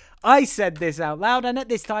once? I said this out loud, and at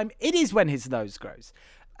this time, it is when his nose grows.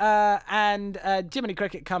 And Jiminy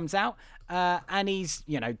Cricket comes out, and he's,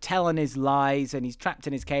 telling his lies, and he's trapped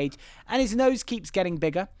in his cage, and his nose keeps getting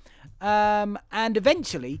bigger. And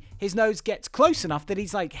eventually his nose gets close enough that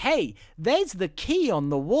he's like, hey, there's the key on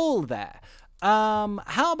the wall there.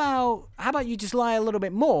 How about you just lie a little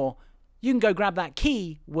bit more? You can go grab that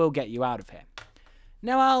key. We'll get you out of here.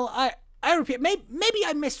 Now, I repeat, maybe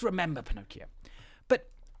I misremember Pinocchio, but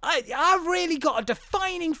I've really got a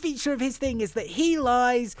defining feature of his thing is that he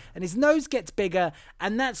lies and his nose gets bigger.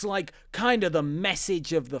 And that's like kind of the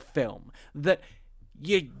message of the film, that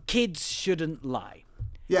your kids shouldn't lie.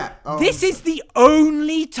 Yeah. This is the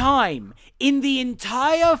only time in the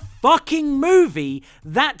entire fucking movie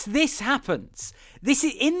that this happens. This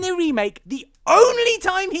is in the remake. The only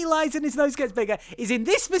time he lies and his nose gets bigger is in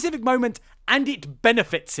this specific moment, and it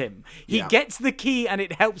benefits him. He gets the key and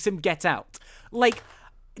it helps him get out. Like,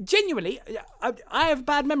 genuinely, I have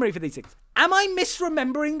bad memory for these things. Am I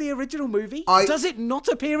misremembering the original movie? Does it not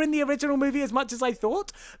appear in the original movie as much as I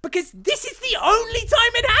thought? Because this is the only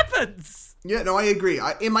time it happens. Yeah, no, I agree.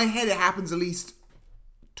 In my head, it happens at least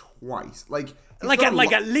twice.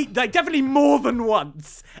 Definitely more than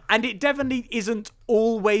once, and it definitely isn't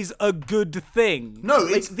always a good thing. No,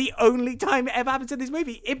 it's the only time it ever happens in this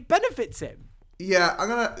movie. It benefits him. Yeah, I'm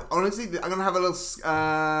gonna have a little.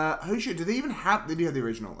 Holy shit! Do they even have? They do have the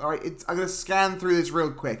original. All right, I'm gonna scan through this real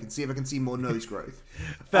quick and see if I can see more nose growth.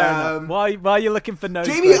 Fair enough. Why are you looking for nose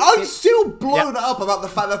Jamie, growth? I'm still blown up about the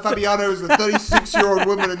fact that Fabiano is a 36-year-old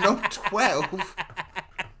woman and not 12.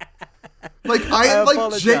 Like I am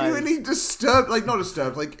genuinely disturbed. Like not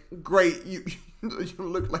disturbed. Like great, you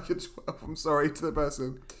look like a 12. I'm sorry to the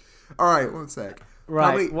person. All right, one sec.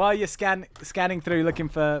 Right, while you're scanning through looking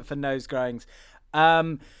for nose growings,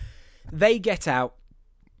 they get out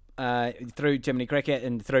through Jiminy Cricket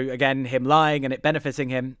and through, again, him lying and it benefiting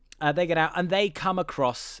him. They get out and they come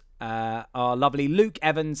across our lovely Luke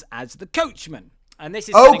Evans as the coachman. And this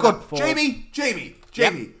is Jamie,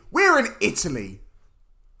 yep. We're in Italy.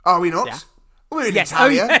 Are we not? Yeah. We're in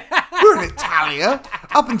Italia. We're in Italia.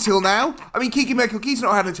 Up until now. I mean, Kiki Mekoki's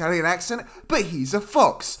not had an Italian accent, but he's a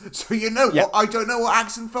fox. So you know what? I don't know what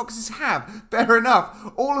accent foxes have. Fair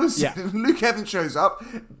enough. All of a sudden, Luke Evans shows up.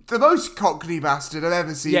 The most cockney bastard I've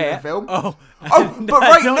ever seen in a film. But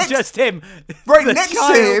right not next, just him. Right next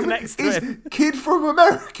to him is Kid from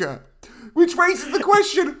America. Which raises the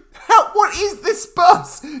question, what is this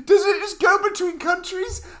bus? Does it just go between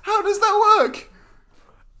countries? How does that work?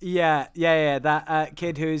 Yeah. That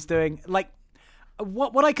kid who is doing, like,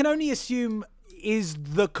 what I can only assume is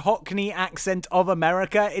the Cockney accent of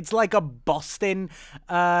America. It's like a Boston.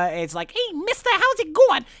 It's like, hey, mister, how's it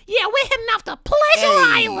going? Yeah, we're heading off to Pleasure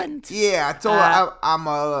Island. Yeah, I told I'm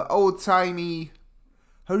a old-timey...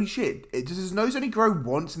 Holy shit. Does his nose only grow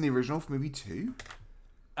once in the original for movie 2?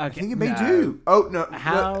 Okay, I think it may do. Oh, no.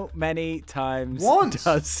 How many times once.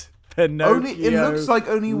 does Pinocchio It looks like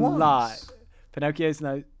only once. lie? Pinocchio's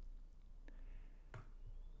nose...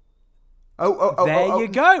 There you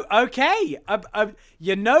go. Okay.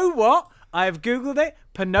 You know what? I've Googled it.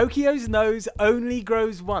 Pinocchio's nose only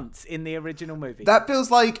grows once in the original movie. That feels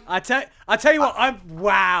like... I tell you what,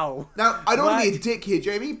 wow. Now, I don't want to be a dick here,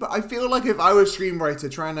 Jamie, but I feel like if I were a screenwriter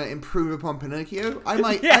trying to improve upon Pinocchio, I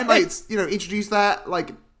might, introduce that,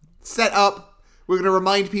 like, set up, we're going to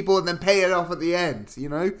remind people and then pay it off at the end, you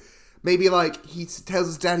know? Maybe, like, he tells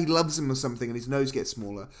his dad he loves him or something and his nose gets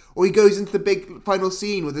smaller. Or he goes into the big final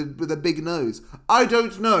scene with a big nose. I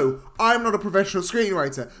don't know. I'm not a professional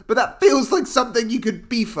screenwriter. But that feels like something you could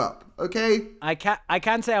beef up, okay? I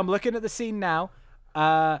can say I'm looking at the scene now.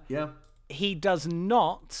 Yeah. He does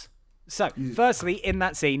not... So, firstly, in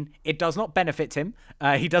that scene, it does not benefit him.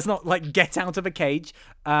 He does not, like, get out of a cage.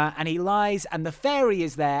 And he lies, and the fairy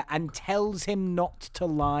is there and tells him not to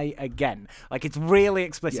lie again. Like, it's really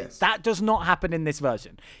explicit. Yes. That does not happen in this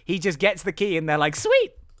version. He just gets the key, and they're like,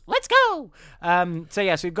 sweet, let's go.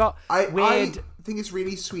 So we've got weird... I think it's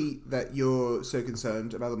really sweet that you're so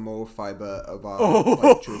concerned about the moral fiber of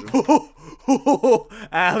our children.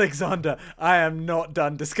 Alexander, I am not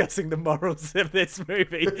done discussing the morals of this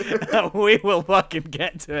movie. We will fucking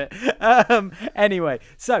get to it. Anyway,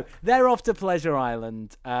 so they're off to Pleasure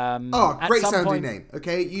Island. Great sounding name.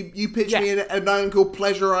 Okay, you pitch me an island called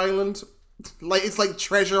Pleasure Island. Like it's like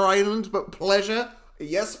Treasure Island, but pleasure.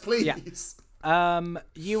 Yes, please. Yeah.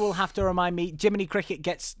 You will have to remind me. Jiminy Cricket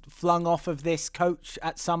gets flung off of this coach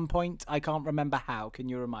at some point. I can't remember how. Can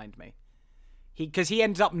you remind me? Because he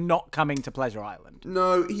ends up not coming to Pleasure Island.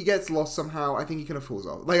 No, he gets lost somehow. I think he kind of falls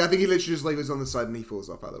off. Like I think he literally just was on the side and he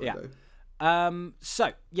falls off out the window.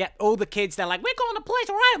 All the kids, they're like, we're going to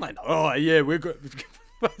Pleasure Island. Oh yeah, we're going.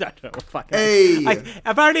 I don't know. Hey,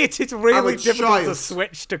 apparently it's really difficult to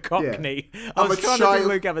switch to Cockney. Yeah. I was trying to do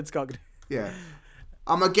Luke Evans Cockney. Yeah.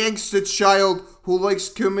 I'm a gangster child who likes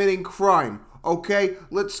committing crime. Okay,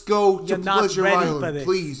 let's go to Pleasure Island,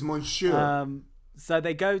 please, monsieur. So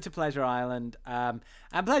they go to Pleasure Island, and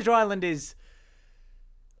Pleasure Island is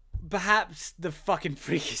perhaps the fucking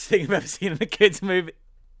freakiest thing I've ever seen in a kids' movie.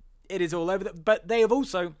 It is all over but they have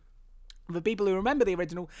also, for people who remember the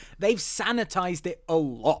original, they've sanitized it a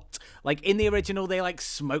lot. Like in the original, they like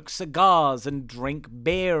smoke cigars and drink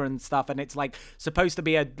beer and stuff, and it's like supposed to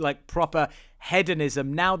be a like proper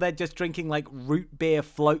hedonism. Now they're just drinking like root beer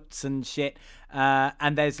floats and shit,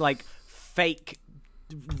 and there's like fake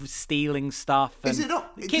stealing stuff. And is it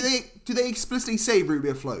not? Do they explicitly say root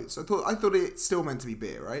beer floats? I thought it's still meant to be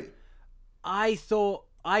beer, right? I feel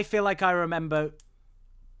like I remember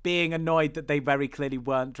being annoyed that they very clearly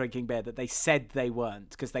weren't drinking beer, that they said they weren't,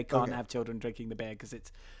 because they can't have children drinking the beer because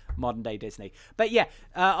it's modern day Disney. But yeah,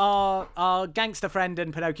 our gangster friend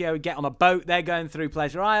and Pinocchio get on a boat. They're going through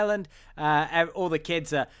Pleasure Island. All the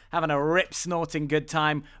kids are having a rip snorting good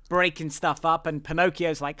time, breaking stuff up, and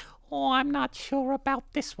Pinocchio's like, oh, I'm not sure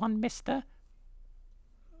about this one, mister.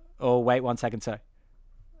 Oh, wait 1 second, sorry.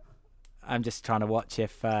 I'm just trying to watch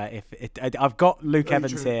if I've got Luke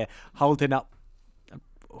Evans here holding up.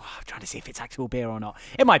 I'm trying to see if it's actual beer or not.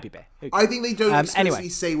 It might be beer. I think they don't explicitly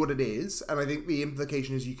say what it is, and I think the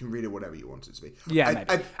implication is you can read it whatever you want it to be. Yeah, maybe.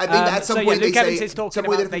 I think that at some point Luke they Evans say is talking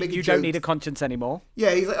about that you don't need a conscience anymore.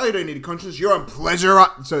 Yeah, he's like, oh, you don't need a conscience. You're on Pleasure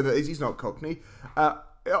Island. So that he's not Cockney. Oh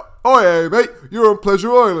yeah, mate, you're on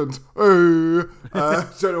Pleasure Island.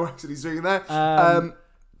 Don't know what he's doing there.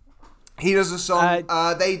 He does a song.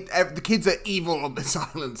 The kids are evil on this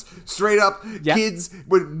island. Straight up, kids,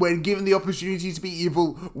 when given the opportunity to be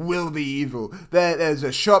evil, will be evil. There's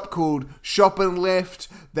a shop called Shop and Lift.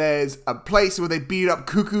 There's a place where they beat up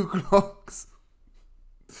cuckoo clocks.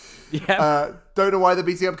 Yeah. Don't know why they're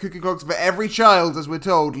beating up cuckoo clocks, but every child, as we're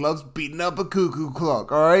told, loves beating up a cuckoo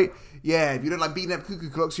clock. All right. Yeah. If you don't like beating up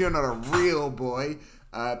cuckoo clocks, you're not a real boy.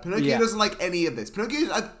 Pinocchio doesn't like any of this. Pinocchio,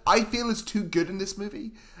 I feel, is too good in this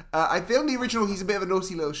movie. I feel in the original he's a bit of a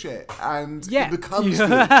naughty little shit, and it becomes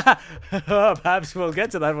good. Perhaps we'll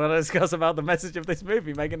get to that when I discuss about the message of this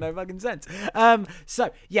movie making no fucking sense.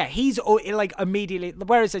 He's like immediately,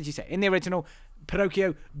 whereas as you say, in the original,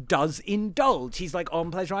 Pinocchio does indulge. He's like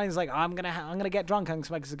on Pleasure Island. He's like, I'm gonna get drunk and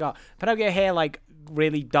smoke a cigar. Pinocchio here like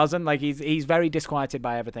really doesn't. Like he's very disquieted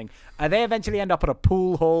by everything. They eventually end up at a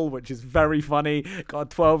pool hall, which is very funny.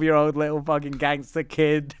 Got a 12-year-old little fucking gangster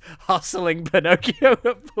kid hustling Pinocchio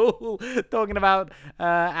at pool, talking about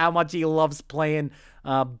how much he loves playing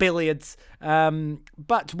billiards.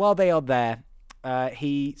 But while they are there,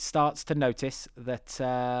 he starts to notice that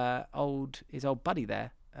his old buddy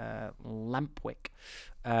there, Lampwick,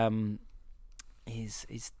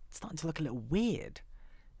 is starting to look a little weird.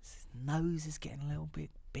 His nose is getting a little bit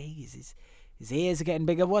big. His ears are getting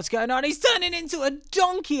bigger. What's going on? He's turning into a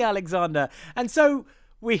donkey, Alexander. And so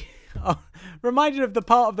we are reminded of the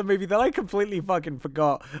part of the movie that I completely fucking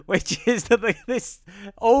forgot, which is that this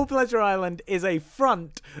Old Pleasure Island is a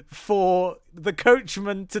front for the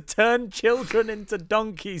coachman to turn children into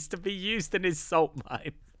donkeys to be used in his salt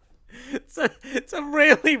mine. So it's a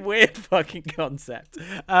really weird fucking concept.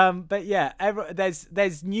 But yeah,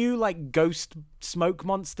 there's new like ghost smoke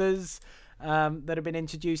monsters that have been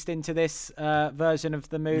introduced into this version of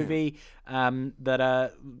the movie that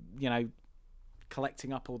are,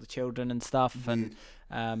 collecting up all the children and stuff. And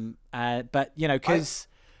but because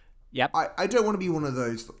I don't want to be one of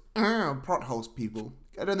those plot holes people.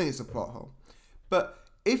 I don't think it's a plot hole. But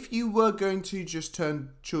if you were going to just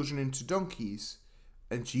turn children into donkeys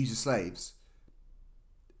and use as slaves,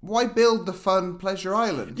 why build the fun Pleasure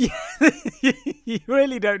Island? You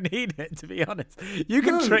really don't need it, to be honest. You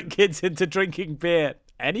can trick kids into drinking beer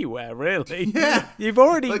anywhere, really. Yeah, you've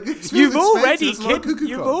already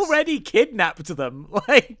kidnapped them.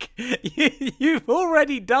 Like you've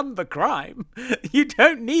already done the crime. You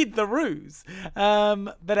don't need the ruse.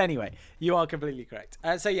 But anyway, you are completely correct.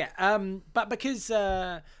 But because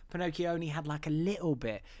Pinocchio only had like a little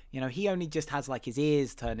bit, he only just has like his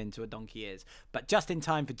ears turn into a donkey ears, but just in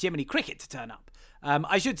time for Jiminy Cricket to turn up.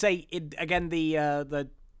 I should say, the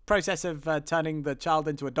process of turning the child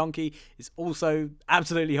into a donkey is also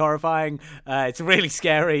absolutely horrifying. It's really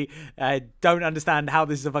scary. I don't understand how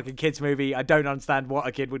this is a fucking kids movie. I don't understand what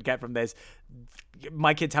a kid would get from this.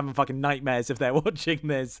 My kids having fucking nightmares if they're watching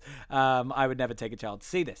this. I would never take a child to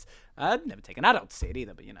see this. I'd never take an adult to see it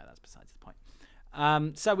either, but that's besides the point.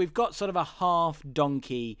 So we've got sort of a half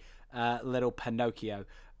donkey little Pinocchio,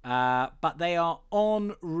 but they are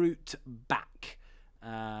en route back.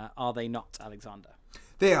 Are they not, Alexander?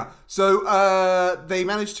 They are. So they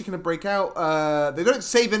managed to kind of break out. They don't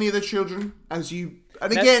save any of the children,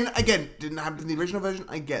 again, didn't happen in the original version.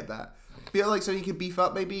 I get that. Feel like something you could beef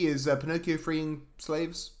up maybe is Pinocchio freeing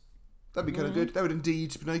slaves. That'd be kind of good. That would endear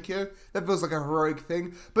Pinocchio. That feels like a heroic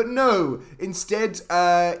thing. But no, instead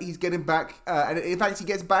he's getting back, and in fact he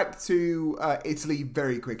gets back to Italy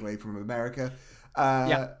very quickly from America.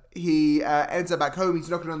 He ends up back home. He's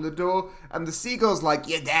knocking on the door, and the seagull's like,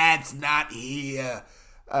 "Your dad's not here."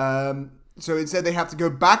 So instead they have to go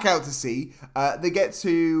back out to sea. They get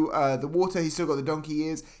to the water. He's still got the donkey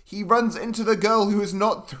ears. He runs into the girl who is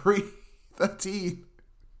not 13.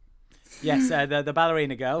 Yes, the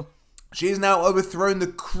ballerina girl. She has now overthrown the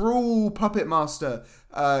cruel puppet master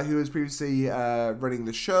who was previously running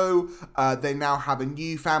the show. They now have a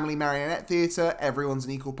new family marionette theatre. Everyone's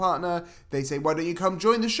an equal partner. They say, "Why don't you come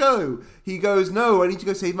join the show?" He goes, "No, I need to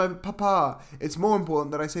go save my papa. It's more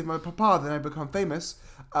important that I save my papa than I become famous."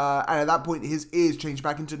 And at that point, his ears change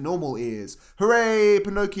back into normal ears. Hooray,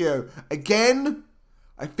 Pinocchio. Again,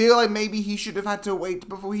 I feel like maybe he should have had to wait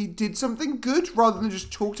before he did something good rather than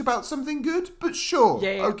just talked about something good. But sure,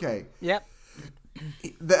 okay. Yep.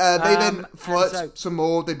 They then flirt some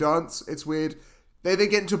more. They dance. It's weird. They then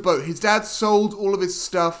get into a boat. His dad sold all of his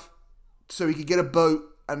stuff so he could get a boat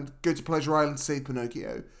and go to Pleasure Island to save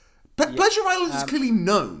Pinocchio. Pleasure Island is clearly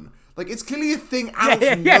known. Like, it's clearly a thing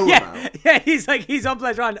adults know about. Yeah, he's on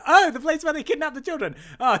Pleasure Island. Oh, the place where they kidnap the children.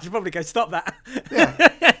 Oh, I should probably go stop that.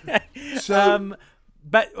 Yeah. So...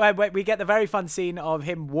 But we get the very fun scene of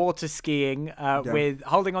him water skiing with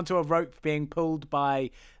holding onto a rope being pulled by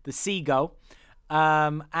the seagull.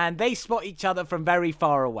 And they spot each other from very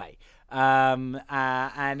far away.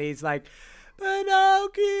 And he's like,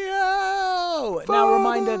 "Pinocchio!" Now, a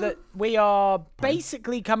reminder that we are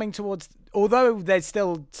basically coming towards... Although there's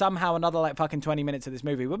still somehow another like fucking 20 minutes of this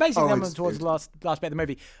movie, we're basically coming towards the last bit of the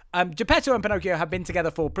movie. Geppetto and Pinocchio have been together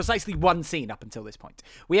for precisely one scene up until this point.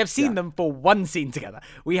 We have seen them for one scene together.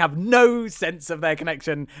 We have no sense of their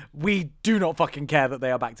connection. We do not fucking care that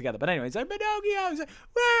they are back together. But anyway, so Pinocchio's like,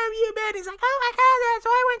 "Where have you been?" He's like, "Oh my god, so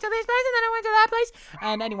I went to this place and then I went to that place."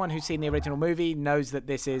 And anyone who's seen the original movie knows that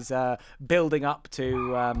this is building up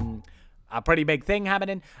to a pretty big thing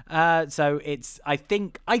happening. So it's, I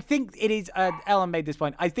think it is, Ellen made this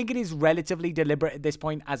point, I think it is relatively deliberate at this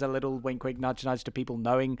point as a little wink, wink, nudge, nudge to people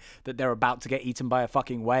knowing that they're about to get eaten by a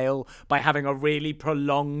fucking whale by having a really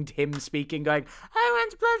prolonged him speaking, going, I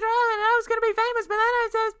went to Pleasure Island and I was going to be famous, but then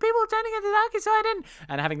it says people turning into darkest, so I didn't.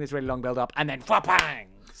 And having this really long build up and then wha-bang!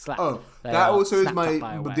 Slap. Oh, that also is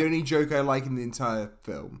the only joke I like in the entire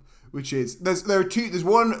film, which is there's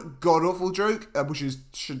one god awful joke which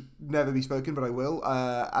should never be spoken, but I will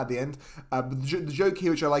at the end. But the joke here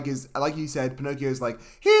which I like is, like you said, Pinocchio is like,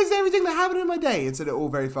 here's everything that happened in my day, and said it all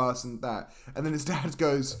very fast and that, and then his dad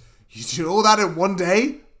goes, you did all that in one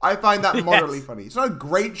day? I find that moderately funny. It's not a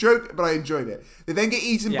great joke, but I enjoyed it. They then get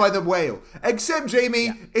eaten by the whale, except Jamie,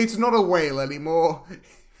 it's not a whale anymore.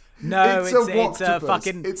 No, it's a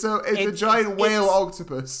fucking... It's a giant whale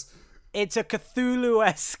octopus. It's a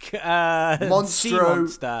Cthulhu-esque sea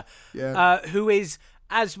monster who is,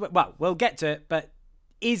 well, we'll get to it, but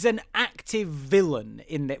is an active villain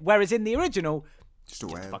in it. Whereas in the original, just a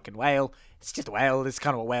fucking whale. It's just a whale. It's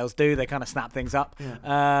kind of what whales do. They kind of snap things up.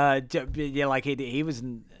 Yeah, like it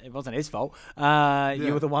wasn't his fault.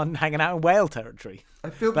 You were the one hanging out in whale territory. I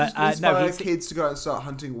feel inspire kids to go out and start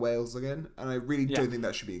hunting whales again, and I really don't think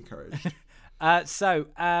that should be encouraged.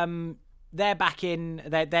 They're back in.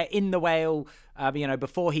 They're in the whale.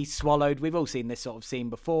 Before he's swallowed. We've all seen this sort of scene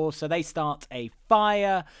before. So they start a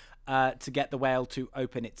fire to get the whale to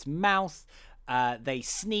open its mouth. They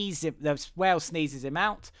sneeze. The whale sneezes him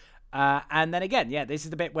out. And then again, this is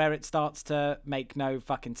the bit where it starts to make no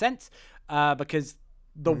fucking sense because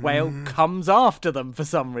the whale comes after them for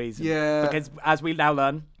some reason. Yeah. Because as we now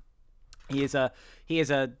learn, he is a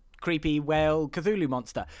creepy whale Cthulhu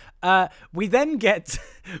monster. We then get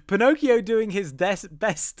Pinocchio doing his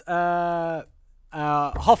best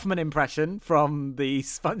Hoffman impression from the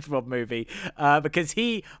SpongeBob movie because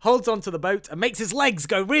he holds onto the boat and makes his legs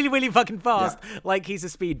go really, really fucking fast like he's a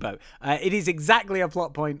speedboat. It is exactly a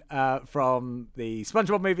plot point from the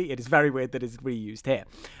SpongeBob movie. It is very weird that it's reused here.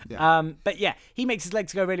 But he makes his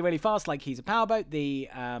legs go really, really fast like he's a powerboat. The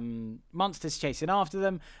monster's chasing after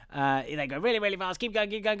them. They go really, really fast. Keep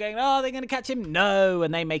going. Oh, they're going to catch him? No.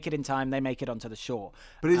 And they make it in time. They make it onto the shore.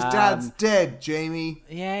 But his dad's dead, Jamie.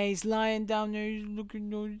 Yeah, he's lying down there. He's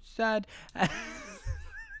looking all sad.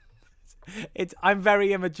 I'm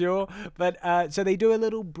very immature, but so they do a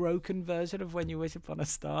little broken version of When You Wish Upon a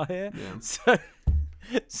Star here. Yeah.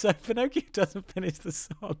 So Pinocchio doesn't finish the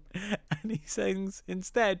song, and he sings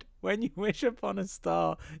instead, "When you wish upon a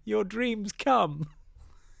star, your dreams come."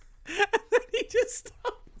 And then he just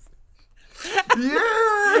stops.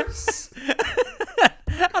 Yes.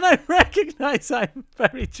 And I recognise I'm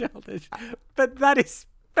very childish, but that is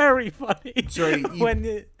very funny. Sorry, when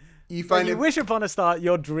you wish upon a star,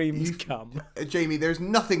 your dreams come. Jamie, there's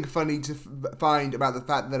nothing funny to find about the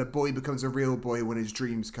fact that a boy becomes a real boy when his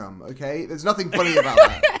dreams come, okay? There's nothing funny about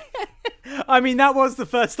that. I mean, that was the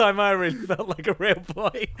first time I really felt like a real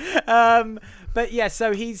boy. But yeah,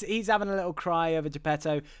 so he's having a little cry over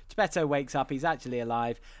Geppetto. Geppetto wakes up, he's actually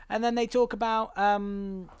alive. And then they talk about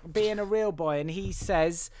being a real boy, and he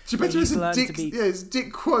says... Geppetto has a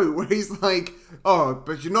dick quote where he's like, oh,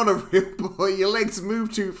 but you're not a real boy, your legs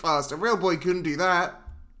move too fast. A real boy couldn't do that.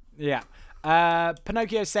 Yeah.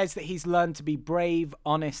 Pinocchio says that he's learned to be brave,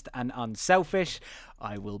 honest, and unselfish.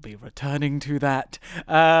 I will be returning to that.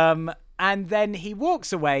 And then he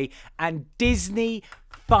walks away, and Disney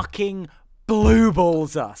fucking blue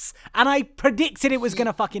balls us. And I predicted it was going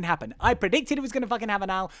to fucking happen.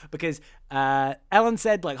 Al, because Ellen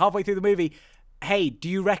said, like, halfway through the movie, hey, do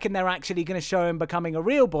you reckon they're actually going to show him becoming a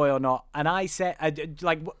real boy or not? And I said,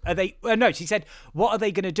 she said, what are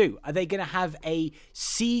they going to do? Are they going to have a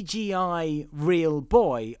CGI real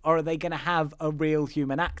boy, or are they going to have a real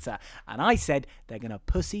human actor? And I said, they're going to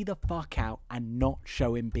pussy the fuck out and not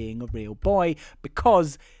show him being a real boy,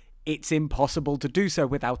 because it's impossible to do so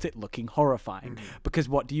without it looking horrifying. Because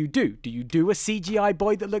what do? Do you do a CGI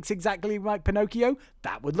boy that looks exactly like Pinocchio?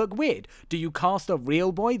 That would look weird. Do you cast a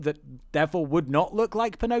real boy that therefore would not look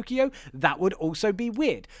like Pinocchio? That would also be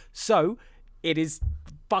weird. So it is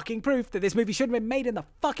fucking proof that this movie shouldn't have been made in the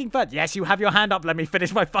fucking first... Yes, you have your hand up. Let me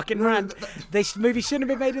finish my fucking rant. This movie shouldn't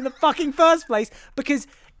have been made in the fucking first place because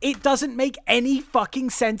it doesn't make any fucking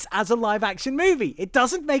sense as a live-action movie. It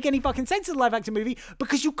doesn't make any fucking sense as a live-action movie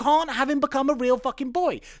because you can't have him become a real fucking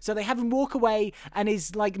boy. So they have him walk away and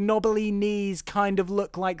his, like, knobbly knees kind of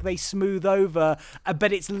look like they smooth over,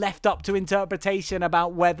 but it's left up to interpretation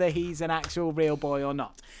about whether he's an actual real boy or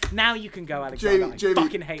not. Now you can go, Alexander. Jamie, I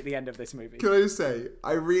fucking hate the end of this movie. Can I just say,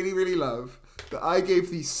 I really, really love that I gave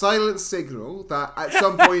the silent signal that at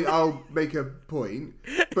some point I'll make a point,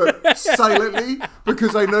 but silently,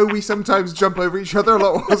 because I know we sometimes jump over each other a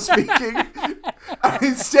lot while speaking. And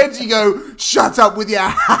instead you go, shut up with your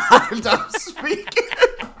hand, I'm speaking.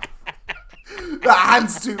 That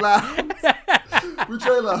hand's too loud. Which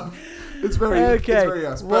I love. It's very okay. It's very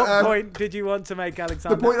us. What point did you want to make,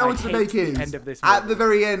 Alexander? The point I wanted to make is, end of this movie. at the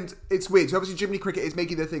very end, it's weird. So obviously Jiminy Cricket is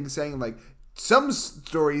making the thing saying, like, some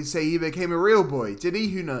stories say he became a real boy. Did he?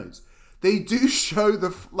 Who knows? They do show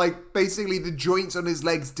basically the joints on his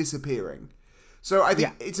legs disappearing. So I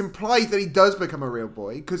think it's implied that he does become a real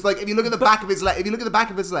boy, because if you look at the back of his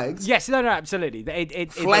legs, yes, no, absolutely,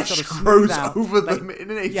 flesh sort of grows over them in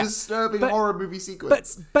a disturbing horror movie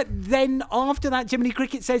sequence. But then after that, Jiminy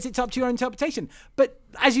Cricket says it's up to your interpretation. But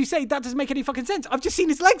as you say, that doesn't make any fucking sense. I've just seen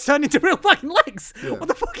his legs turn into real fucking legs. Yeah. What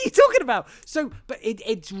the fuck are you talking about? So, but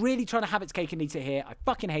it's really trying to have its cake and eat it here. I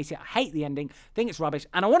fucking hate it. I hate the ending. I think it's rubbish.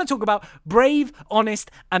 And I want to talk about brave, honest,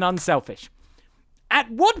 and unselfish. At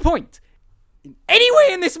what point, anyway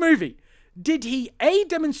in this movie, did he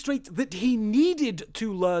demonstrate that he needed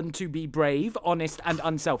to learn to be brave, honest, and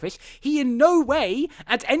unselfish? He in no way,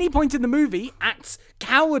 at any point in the movie, acts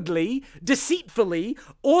cowardly, deceitfully,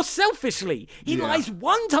 or selfishly. He lies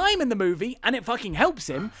one time in the movie, and it fucking helps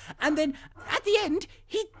him, and then, at the end,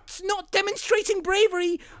 he's not demonstrating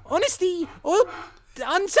bravery, honesty, or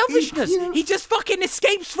unselfishness. He just fucking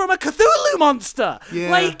escapes from a Cthulhu monster.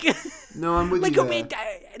 Yeah. No, I'm with you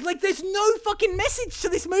there. There's no fucking message to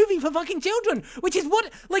this movie for fucking children, which is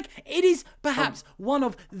what, it is perhaps one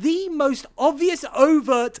of the most obvious,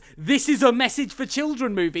 overt, this is a message for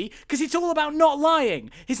children movie, because it's all about not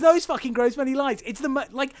lying. His nose fucking grows when he lies. It's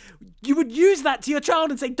you would use that to your child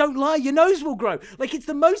and say, don't lie, your nose will grow. It's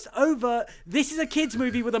the most overt, this is a kid's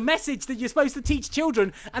movie with a message that you're supposed to teach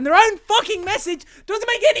children, and their own fucking message doesn't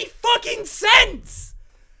make any fucking sense.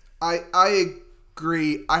 I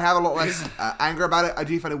agree. I have a lot less anger about it. I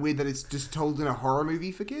do find it weird that it's just told in a horror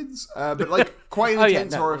movie for kids, but quite an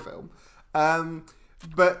intense horror film.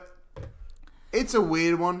 But it's a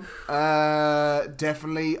weird one.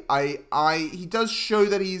 Definitely. He does show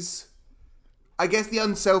that he's, I guess the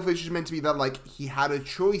unselfish is meant to be that he had a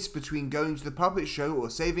choice between going to the puppet show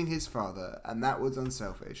or saving his father, and that was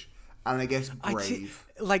unselfish. And I guess brave.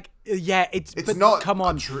 It's not. Come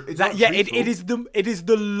on, it is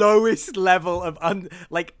the lowest level of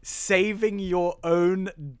saving your own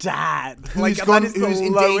dad. Who's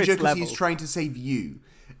in danger because he's trying to save you.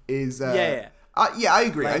 I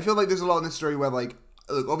agree. Right. I feel like there's a lot in this story where look,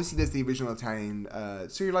 obviously there's the original Italian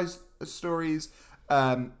serialized stories.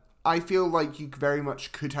 I feel like you very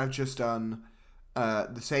much could have just done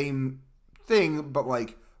the same thing, but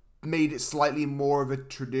made it slightly more of a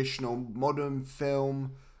traditional modern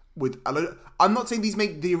film with I'm not saying these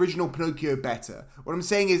make the original Pinocchio better. What I'm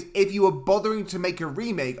saying is, if you were bothering to make a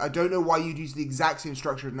remake, I don't know why you'd use the exact same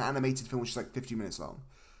structure of an animated film, which is 50 minutes long,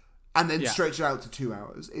 and then stretch it out to 2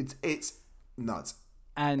 hours. It's nuts.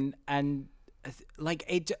 And like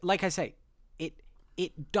I say,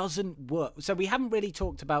 it doesn't work. So we haven't really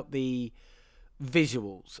talked about the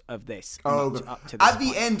visuals of this. Up to this at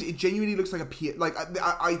the end, it genuinely looks like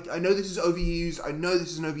I know this is overused. I know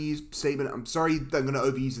this is an overused statement. I'm sorry that I'm going to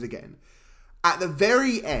overuse it again. At the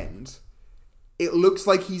very end, it looks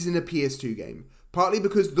like he's in a PS2 game. Partly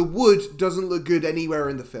because the wood doesn't look good anywhere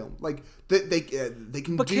in the film. They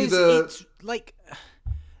can do the... It's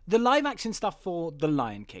the live action stuff for The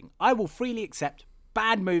Lion King, I will freely accept.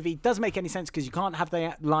 Bad movie, doesn't make any sense because you can't have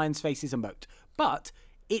the lion's faces emote. But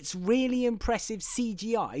it's really impressive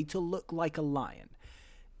CGI to look like a lion.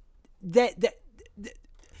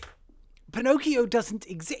 Pinocchio doesn't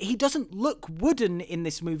exist. He doesn't look wooden in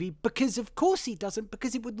this movie because, of course, he doesn't.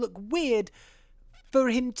 Because it would look weird for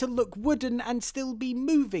him to look wooden and still be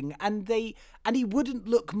moving, and he wouldn't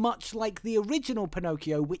look much like the original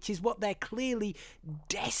Pinocchio, which is what they're clearly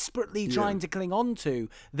desperately trying to cling on to,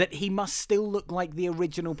 that he must still look like the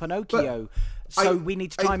original Pinocchio. But we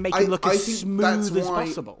need to try and make him look as smooth as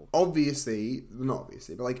possible. Obviously, not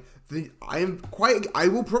obviously, but I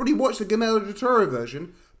will probably watch the Guillermo del Toro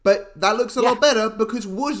version, but that looks a lot better because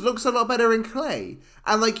wood looks a lot better in clay,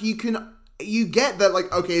 and you get that,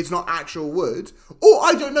 okay, it's not actual wood. Or,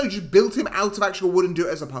 I don't know, just built him out of actual wood and do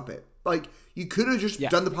it as a puppet. You could have just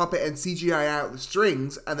done the puppet and CGI out the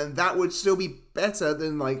strings, and then that would still be better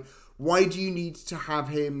than, why do you need to have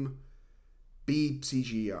him be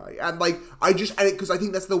CGI? And, because I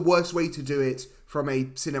think that's the worst way to do it from a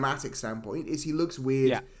cinematic standpoint, is he looks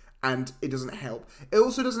weird, and it doesn't help. It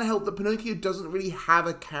also doesn't help that Pinocchio doesn't really have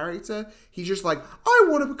a character. He's just I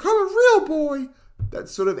want to become a real boy.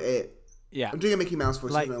 That's sort of it. Yeah, I'm doing a Mickey Mouse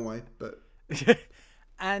voice, I don't know why, but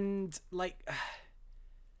And like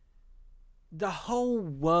the whole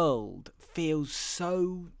world feels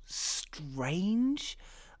so strange.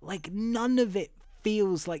 Like none of it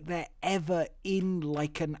feels like they're ever in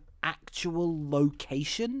like an actual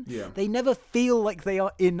location. Yeah. They never feel like they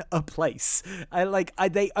are in a place.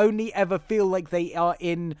 They only ever feel like they are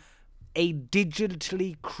in a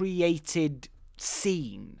digitally created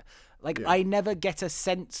scene. Like I never get a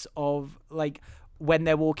sense of like when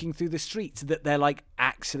they're walking through the streets that they're like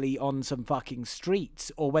actually on some fucking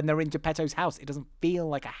streets, or when they're in Geppetto's house, it doesn't feel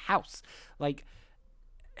like a house. Like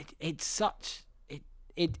it's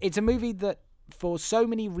a movie that for so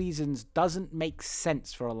many reasons doesn't make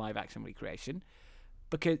sense for a live action recreation,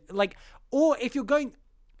 because like, or if you're going,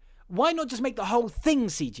 why not just make the whole thing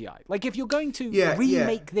CGI? Like if you're going to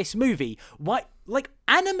remake this movie, why, like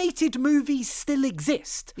animated movies still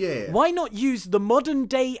exist. Why not use the modern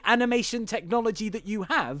day animation technology that you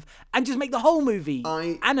have and just make the whole movie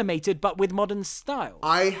animated but with modern style?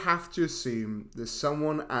 I have to assume there's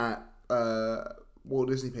someone at Walt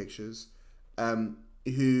Disney Pictures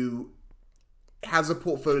who has a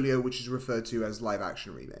portfolio which is referred to as live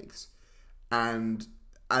action remakes, and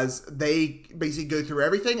as they basically go through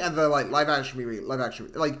everything and they're like live action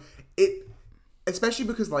like it, especially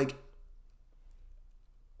because like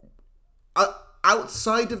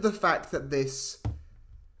outside of the fact that this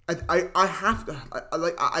I have to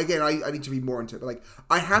I need to read more into it, but like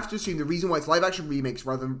I have to assume the reason why it's live action remakes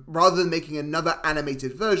rather than making another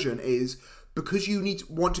animated version is because you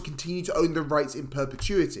want to continue to own the rights in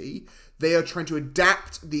perpetuity. They are trying to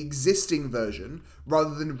adapt the existing version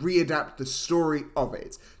rather than readapt the story of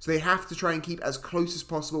it. So they have to try and keep as close as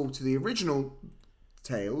possible to the original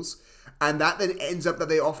tales, and that then ends up that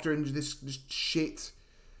they often this shit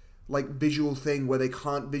like visual thing where they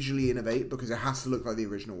can't visually innovate because it has to look like the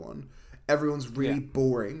original one. Everyone's really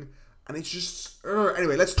boring. And it's just...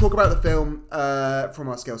 Anyway, let's talk about the film from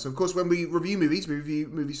our scale. So, of course, when we review movies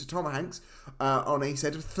for Tom Hanks on a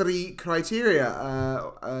set of 3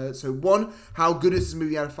 criteria. So, 1, how good is this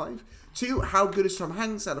movie out of 5? 2, how good is Tom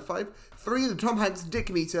Hanks out of 5? 3, the Tom Hanks dick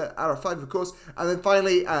meter out of 5, of course. And then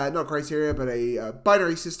finally, not criteria, but a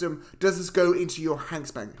binary system. Does this go into your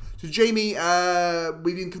Hanks bank? So, Jamie,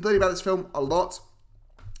 we've been complaining about this film a lot.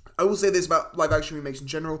 I will say this about live-action remakes in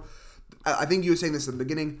general. I think you were saying this at the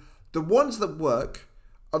beginning. The ones that work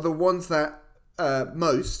are the ones that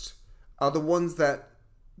most are the ones that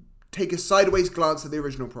take a sideways glance at the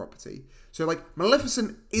original property. So, like,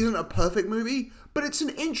 Maleficent isn't a perfect movie, but it's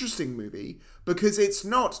an interesting movie because it's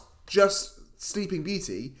not just Sleeping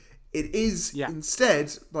Beauty. It is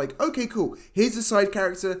instead like, okay, cool. Here's a side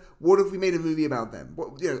character. What if we made a movie about them?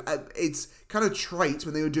 It's kind of trite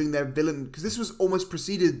when they were doing their villain, because this was almost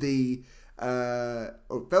preceded the.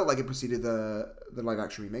 Or felt like it preceded the live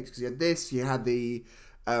action remakes, because you had this, you had the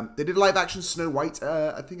they did live action Snow White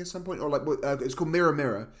I think at some point, or like it's called Mirror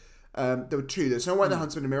Mirror. There were 2. There's Snow White and the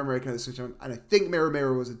Huntsman and Mirror Mirror kind of situation, and I think Mirror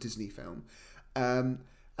Mirror was a Disney film, and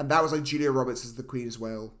that was like Julia Roberts as the Queen as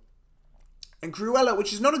well. And Cruella,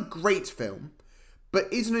 which is not a great film,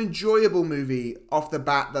 but is an enjoyable movie off the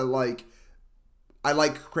bat. That like, I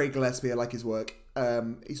like Craig Gillespie, I like his work.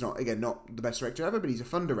 He's not the best director ever, but he's a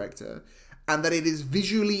fun director. And that it is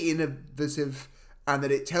visually innovative, and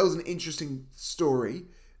that it tells an interesting story.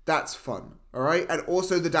 That's fun, all right? And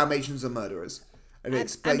also the Dalmatians are murderers. And it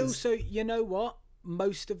explains... And also, you know what?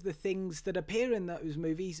 Most of the things that appear in those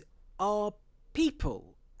movies are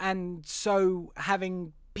people. And so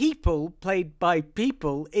having people played by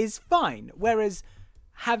people is fine. Whereas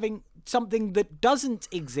having something that doesn't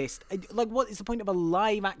exist... Like, what is the point of a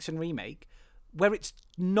live-action remake where it's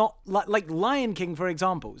not... Like Lion King, for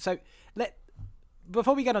example. So...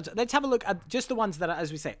 Before we get on to, let's have a look at just the ones that are,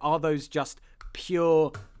 as we say, are those just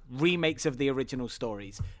pure remakes of the original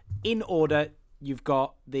stories. In order, you've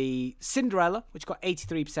got the Cinderella, which got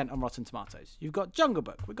 83% on Rotten Tomatoes. You've got Jungle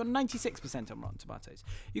Book, we've got 96% on Rotten Tomatoes.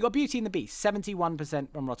 You've got Beauty and the Beast, 71%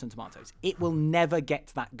 on Rotten Tomatoes. It will never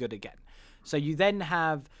get that good again. So you then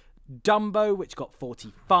have Dumbo, which got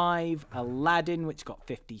 45, Aladdin, which got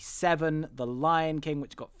 57, The Lion King,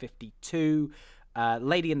 which got 52,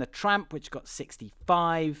 Lady and the Tramp, which got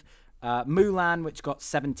 65, Mulan, which got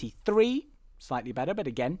 73, slightly better, but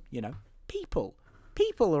again, people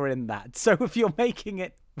are in that. So if you're making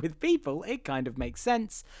it with people, it kind of makes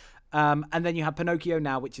sense. And then you have Pinocchio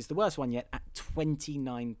now, which is the worst one yet, at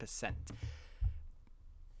 29%.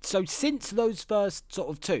 So since those first sort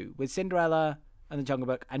of 2, with Cinderella and the Jungle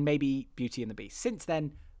Book, and maybe Beauty and the Beast, since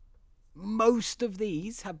then, most of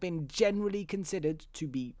these have been generally considered to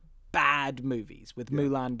be bad movies, with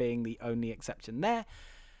Mulan being the only exception there.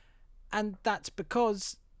 And that's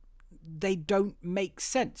because they don't make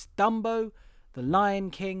sense. Dumbo, The Lion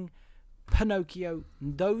King, Pinocchio,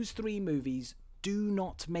 those 3 movies do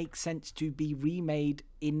not make sense to be remade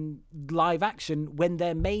in live action when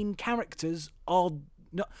their main characters are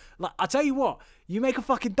not. Like, I'll tell you what, you make a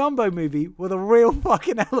fucking Dumbo movie with a real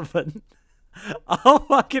fucking elephant, I'll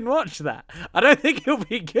fucking watch that. I don't think it'll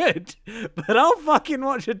be good, but I'll fucking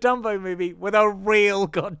watch a Dumbo movie with a real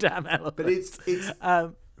goddamn elephant. But it's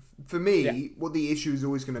for me, what the issue is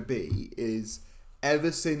always going to be is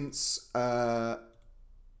ever since that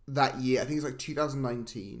year, I think it's like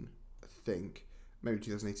 2019, I think, maybe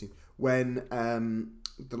 2018, when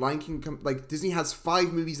The Lion King, like Disney has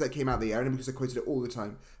 5 movies that came out that year, I know because I quoted it all the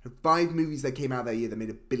time, 5 movies that came out that year that made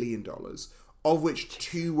 $1 billion, of which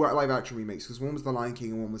 2 were live action remakes, because one was The Lion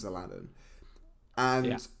King and one was Aladdin.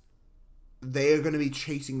 And they are going to be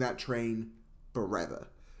chasing that train forever.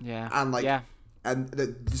 Yeah. And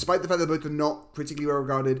despite the fact that both are not particularly well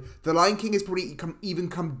regarded, The Lion King has probably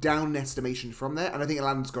come down in estimation from there, and I think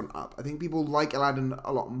Aladdin's gone up. I think people like Aladdin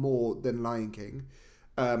a lot more than Lion King.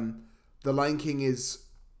 The Lion King is,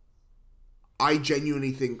 I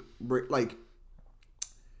genuinely think, like,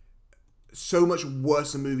 so much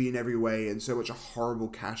worse a movie in every way, and so much a horrible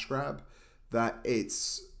cash grab that it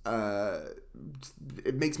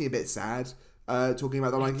makes me a bit sad talking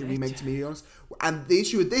about The Lion King remake, to be honest. And the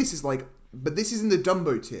issue with this is like, but this is in the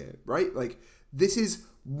Dumbo tier, right? Like, this is,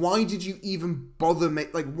 why did you even bother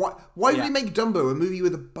why did we make Dumbo a movie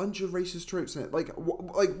with a bunch of racist tropes in it? Like,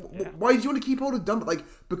 why do you want to keep hold of Dumbo? Like,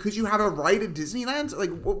 because you have a ride at Disneyland?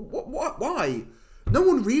 Like, what? Why? No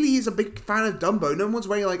one really is a big fan of Dumbo. No one's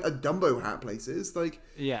wearing, like, a Dumbo hat places. Like,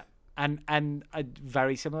 yeah, and a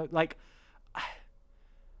very similar. Like,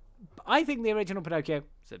 I think the original Pinocchio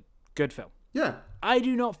is a good film. Yeah, I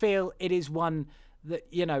do not feel it is one that,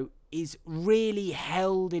 you know, is really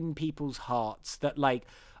held in people's hearts. That, like,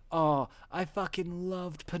 oh, I fucking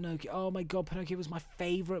loved Pinocchio. Oh my god, Pinocchio was my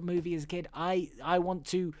favorite movie as a kid. I want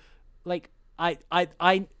to, like, I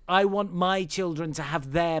want my children to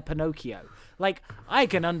have their Pinocchio. Like, I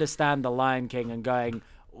can understand The Lion King and going,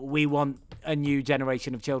 we want a new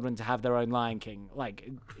generation of children to have their own Lion King. Like,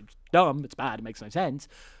 it's dumb, it's bad, it makes no sense,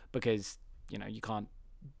 because, you know, you can't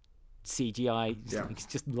CGI it's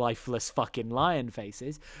just lifeless fucking lion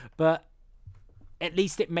faces. But at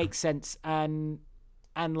least it makes sense. And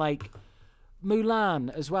like,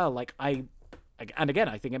 Mulan as well. Like, I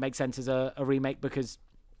think it makes sense as a remake because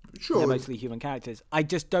they're mostly human characters. I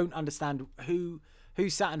just don't understand who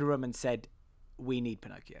sat in a room and said, we need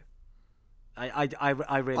Pinocchio. I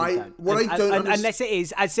really don't. Unless it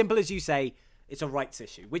is as simple as you say, it's a rights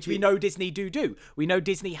issue, which we know Disney do. We know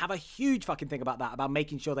Disney have a huge fucking thing about that, about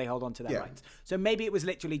making sure they hold on to their rights. So maybe it was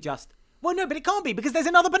literally just, well, no, but it can't be because there's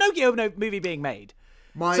another Pinocchio movie being made.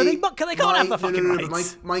 So they can't have the fucking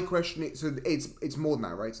rights. My question is, so it's more than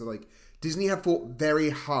that, right? So, like, Disney have fought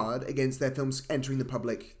very hard against their films entering the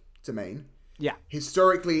public domain. Yeah.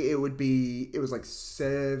 Historically, it was like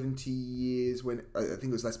 70 years when, I think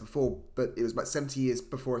it was less before, but it was about 70 years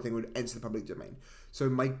before a thing would enter the public domain. So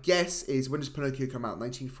my guess is, when does Pinocchio come out?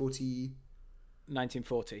 1940?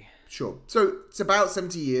 1940. Sure. So it's about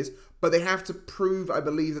 70 years, but they have to prove, I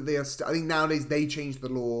believe, that they are, I think nowadays they changed the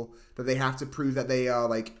law that they have to prove that they are,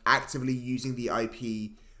 like, actively using the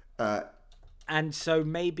IP. And so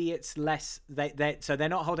maybe it's less, so they're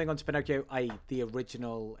not holding on to Pinocchio, i.e. the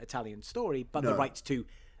original Italian story, but the rights to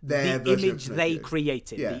the image they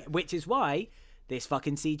created, which is why this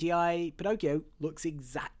fucking CGI Pinocchio looks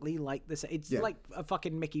exactly like this. It's like a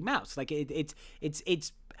fucking Mickey Mouse. Like, it's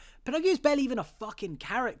Pinocchio's barely even a fucking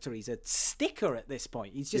character. He's a sticker at this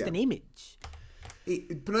point. He's just an image.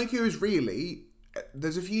 Pinocchio is really,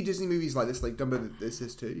 there's a few Disney movies like this, like Dumbo,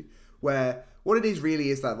 this too, where what it is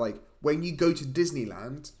really is that, like, when you go to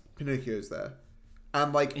Disneyland, Pinocchio's there.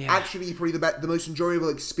 And, like, actually probably the most enjoyable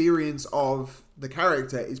experience of the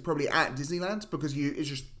character is probably at Disneyland, because it's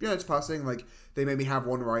just, it's passing. Like, they maybe have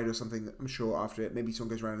one ride or something, I'm sure, after it. Maybe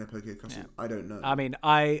someone goes around in a Pinocchio costume. I don't know. I mean,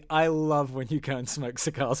 I love when you go and smoke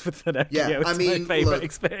cigars with Pinocchio. Yeah, it's my favourite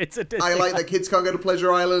experience at Disneyland. I like that kids can't go to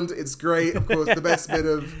Pleasure Island. It's great. Of course, the best bit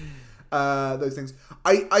of those things.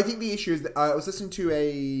 I think the issue is that I was listening to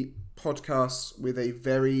a podcast with a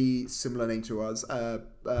very similar name to us,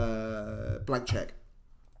 Blank Check.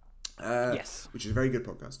 Yes. Which is a very good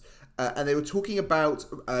podcast. And they were talking about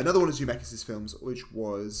another one of Zemeckis' films, which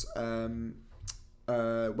was Welcome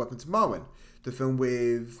to Marwen, the film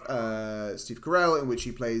with Steve Carell, in which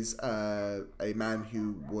he plays a man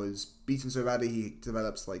who was beaten so badly he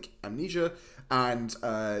develops, like, amnesia, and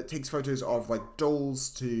takes photos of, like, dolls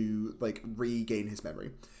to, like, regain his memory.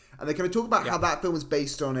 and they kind of talk about how that film is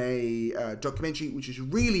based on a documentary, which is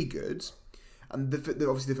really good, and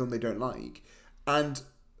obviously the film they don't like. And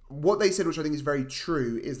what they said, which I think is very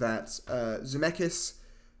true, is that Zemeckis...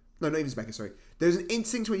 No, not even Zemeckis, sorry. There's an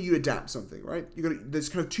instinct when you adapt something, right? There's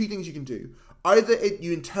kind of two things you can do. Either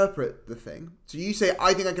you interpret the thing. So you say,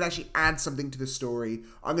 I think I can actually add something to the story.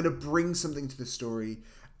 I'm going to bring something to the story.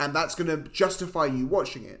 And that's going to justify you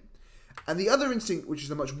watching it. And the other instinct, which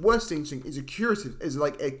is a much worse instinct, is a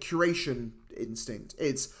curation instinct.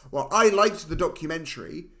 It's, well, I liked the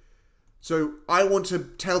documentary, so I want to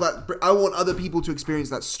tell that... I want other people to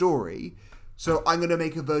experience that story, so I'm going to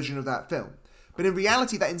make a version of that film. But in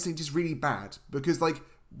reality, that instinct is really bad, because, like,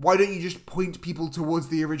 why don't you just point people towards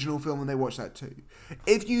the original film and they watch that too?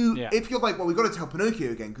 If you're like, well, we've got to tell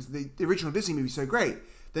Pinocchio again because the original Disney movie is so great,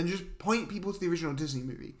 then just point people to the original Disney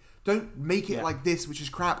movie. Don't make it like this, which is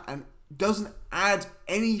crap and doesn't add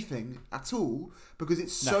anything at all, because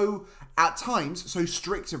it's so, at times, so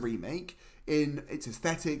strict a remake in its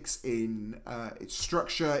aesthetics, in its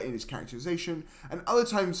structure, in its characterization, and other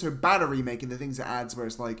times so bad a remake in the things it adds, where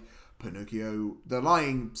it's like, Pinocchio, the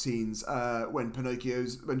lying scenes, when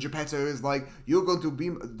Geppetto is like, you're going to be,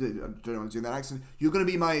 I don't know how to do that accent, you're going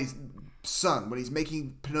to be my son, when he's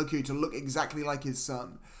making Pinocchio to look exactly like his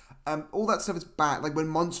son. All that stuff is bad. Like when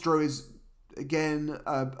Monstro is, again,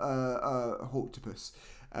 Hawktopus.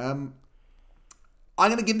 I'm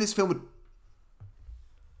going to give this film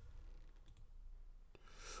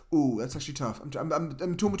Ooh, that's actually tough.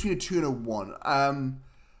 I'm torn between a 2 and a 1. I'm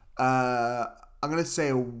gonna say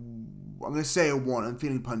a 1. I'm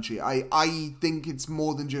feeling punchy. I think it's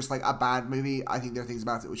more than just like a bad movie. I think there are things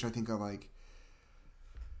about it which I think are like.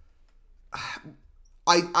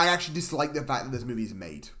 I actually dislike the fact that this movie is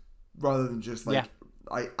made, rather than just like.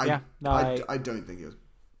 I don't think it was.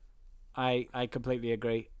 I completely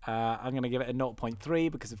agree. I'm going to give it a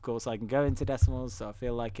 0.3 because, of course, I can go into decimals, so I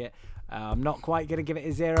feel like it. I'm not quite going to give it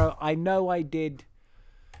a 0. I know I did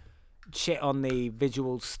shit on the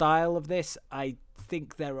visual style of this. I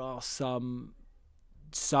think there are some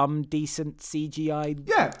decent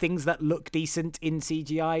CGI things that look decent in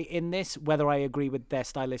CGI in this. Whether I agree with their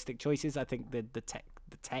stylistic choices, I think the tech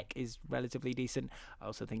is relatively decent. I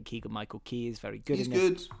also think Keegan-Michael Key is very good in this.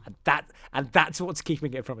 He's good. And that's what's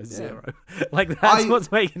keeping it from a 0. Like, that's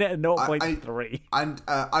what's making it a 0.3. And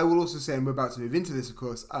I will also say, and we're about to move into this, of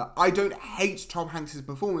course, I don't hate Tom Hanks'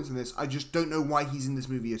 performance in this. I just don't know why he's in this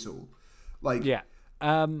movie at all. Like,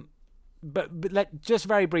 but just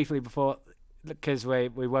very briefly before, because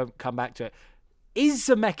we won't come back to it, is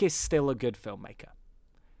Zemeckis still a good filmmaker?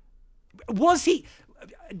 Was he?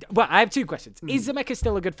 Well, I have 2 questions. Is Zemeckis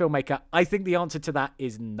still a good filmmaker? I think the answer to that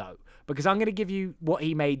is no, because I'm going to give you what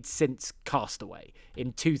he made since Castaway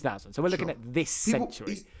in 2000. So we're looking at this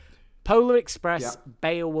century. Polar Express,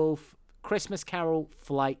 Beowulf, Christmas Carol,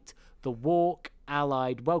 Flight, The Walk,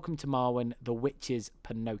 Allied, Welcome to Marwen, The Witches,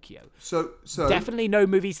 Pinocchio. So definitely no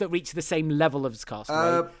movies that reach the same level as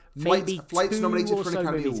Castaway. Flight's nominated for an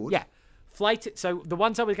Academy Award. Yeah, Flight. So the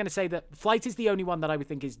ones I was going to say, that Flight is the only one that I would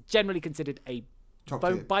think is generally considered a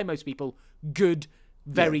by most people good,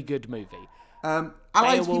 very good movie.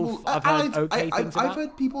 Allied people. I've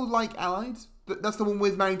heard people like Allied. That's the one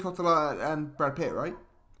with Marion Cotillard and Brad Pitt, right?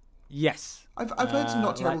 Yes. I've heard some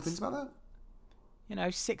not terrible things about that.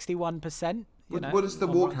 61%. What does The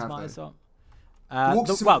Walk have?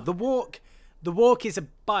 The Walk is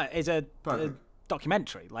a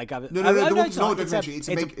documentary. Like The Walk is not a documentary.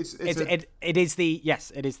 It is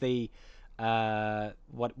the.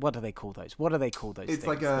 What do they call those? What do they call those? It's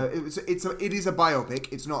things? Like it is a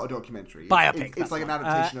biopic. It's not a documentary. Biopic. It's like an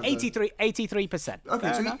adaptation of 83%.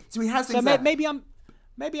 Okay, so he has things. So maybe I'm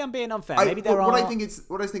being unfair. What I think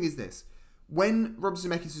is this: when Rob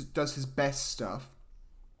Zemeckis does his best stuff,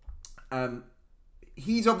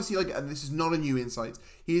 he's obviously like, and this is not a new insight.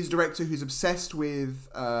 He is a director who's obsessed with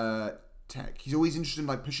tech. He's always interested in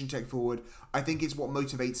like pushing tech forward. I think it's what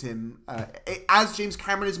motivates him. As James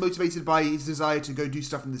Cameron is motivated by his desire to go do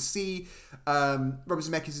stuff in the sea, Robert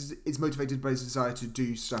Zemeckis is motivated by his desire to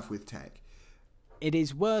do stuff with tech. It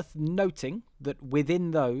is worth noting that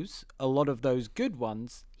within those, a lot of those good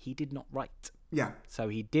ones, he did not write. Yeah. So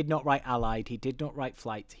he did not write Allied, he did not write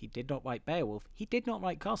Flight, he did not write Beowulf, he did not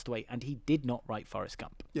write Castaway, and he did not write Forrest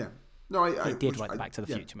Gump. Yeah. No, he did write the Back to the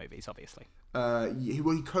Future movies, obviously. He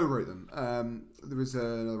co-wrote them. There was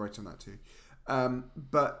another writer on that too.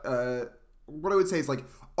 But what I would say is, like,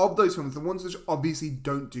 of those films, the ones which obviously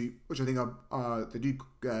don't do, which I think are they do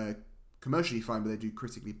commercially fine, but they do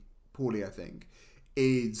critically poorly, I think,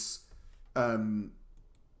 is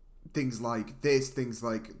things like this, things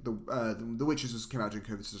like the Witches came out during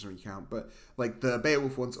COVID, so doesn't really count, but like the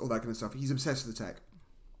Beowulf ones, all that kind of stuff. He's obsessed with the tech.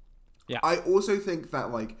 Yeah. I also think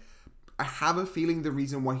that like I have a feeling the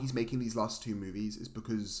reason why he's making these last 2 movies is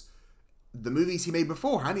because the movies he made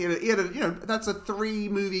beforehand, he had a that's a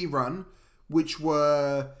 3-movie run, which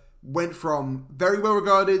went from very well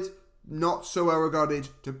regarded, not so well regarded,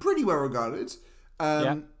 to pretty well regarded.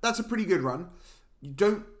 That's a pretty good run.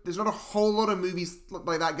 There's not a whole lot of movies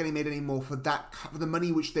like that getting made anymore for the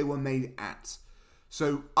money which they were made at.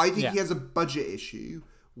 So I think he has a budget issue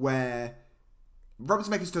where Robert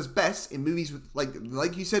Zemeckis does best in movies with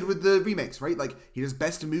like you said with the remakes, right? Like he does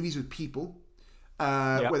best in movies with people,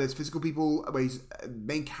 where there's physical people, where his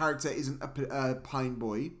main character isn't a pine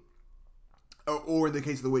boy, or in the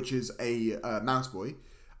case of The Witches, a mouse boy.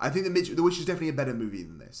 I think The Witch is definitely a better movie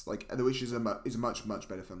than this. Like The Witch is a much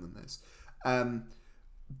better film than this.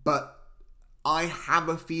 But I have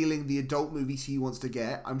a feeling the adult movies he wants to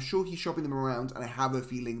get, I'm sure he's shopping them around, and I have a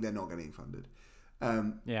feeling they're not getting funded.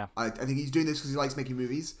 I think he's doing this because he likes making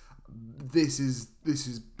movies. This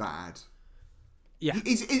is bad. Yeah,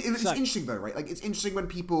 it's interesting though, right? Like it's interesting when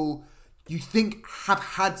people you think have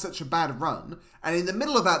had such a bad run, and in the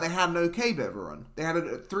middle of that they had an okay bit of a run. They had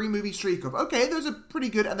a 3-movie streak of okay, those are pretty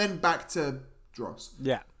good, and then back to dross.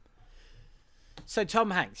 Yeah. So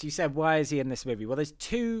Tom Hanks, you said why is he in this movie? Well,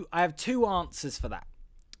 I have 2 answers for that.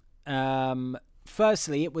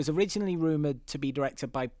 Firstly, it was originally rumoured to be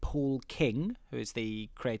directed by Paul King, who is the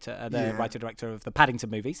writer-director of the Paddington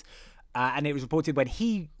movies. And it was reported when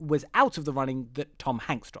he was out of the running that Tom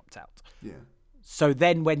Hanks dropped out. Yeah. So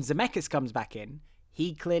then when Zemeckis comes back in,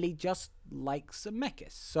 he clearly just likes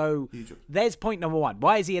Zemeckis. So there's point number 1.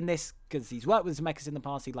 Why is he in this? Because he's worked with Zemeckis in the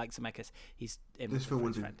past. He likes Zemeckis. He's in this with film his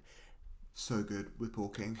was friend. So good with Paul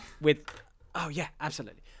King. Oh yeah,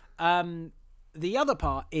 absolutely. The other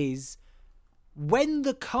part is when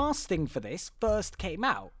the casting for this first came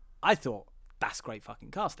out, I thought that's great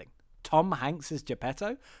fucking casting. Tom Hanks as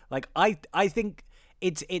Geppetto. Like I think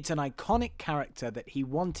it's an iconic character that he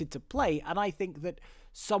wanted to play, and I think that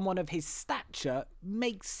someone of his stature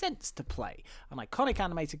makes sense to play. An iconic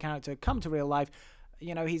animated character come to real life.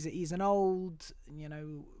 You know, he's an old,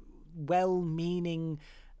 well-meaning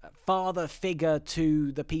father figure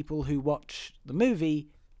to the people who watch the movie,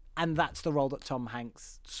 and that's the role that Tom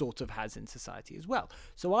Hanks sort of has in society as well.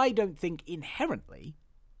 So I don't think inherently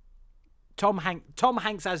Tom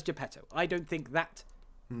Hanks as Geppetto, I don't think that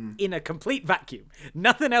in a complete vacuum,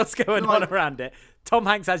 nothing else going on around it, Tom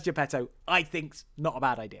Hanks as Geppetto, I think's not a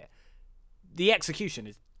bad idea. The execution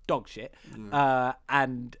is dog shit,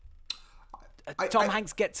 and Tom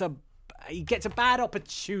Hanks gets a bad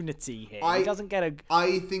opportunity here. He doesn't get a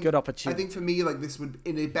good opportunity. I think for me, like this would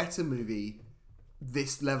in a better movie,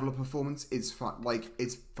 this level of performance is fine. Like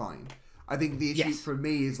it's fine. I think the issue for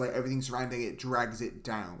me is like everything surrounding it drags it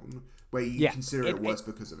down, where you consider it worse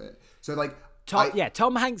because of it. So like,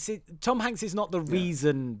 Tom Hanks is not the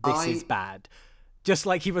reason this is bad. Just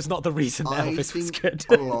like he was not the reason Elvis was good.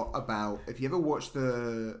 A lot about if you ever watch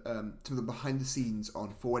some of the behind the scenes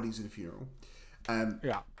on 4 Weddings and a Funeral.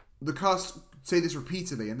 The cast say this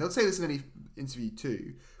repeatedly, and they'll say this in any interview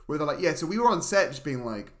too, where they're like, so we were on set just being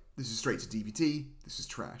like, this is straight to DVD, this is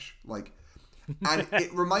trash. Like, and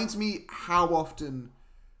it reminds me how often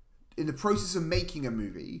in the process of making a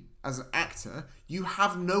movie, as an actor, you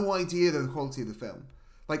have no idea the quality of the film.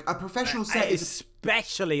 Like, a professional set is...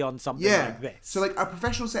 Especially on something like this. So, like, a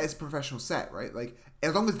professional set is a professional set, right? Like,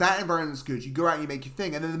 as long as that environment's good, you go out and you make your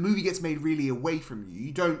thing, and then the movie gets made really away from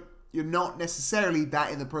you. You're not necessarily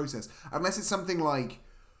that in the process. Unless it's something like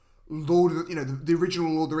the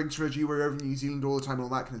original Lord of the Rings trilogy where you're over in New Zealand all the time and all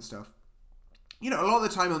that kind of stuff. A lot of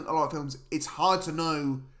the time on a lot of films, it's hard to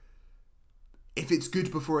know if it's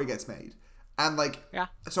good before it gets made. And,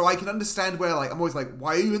 so I can understand where, I'm always like,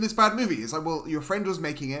 why are you in this bad movie? It's like, well, your friend was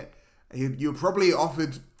making it. You were probably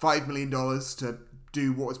offered $5 million to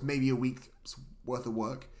do what was maybe a week's worth of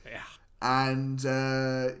work. Yeah. And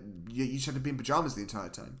you just had to be in pajamas the entire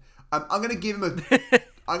time. I'm gonna give him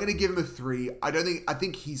a 3. I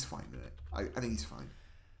think he's fine with it. I think he's fine.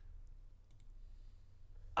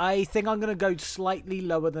 I think I'm gonna go slightly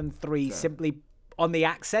lower than 3 simply on the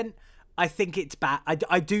accent. I think it's bad.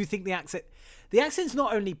 I do think the accent's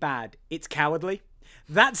not only bad, it's cowardly.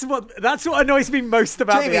 That's what annoys me most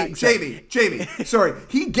about the accent. Jamie, sorry.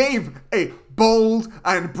 He gave a bold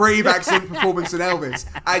and brave accent performance in Elvis,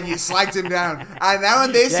 and you slagged him down. And now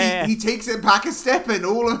in this, he takes it back a step, and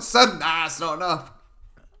all of a sudden, it's not enough.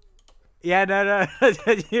 Yeah, no,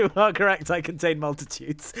 you are correct. I contain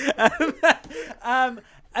multitudes. And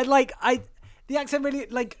the accent really,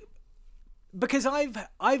 because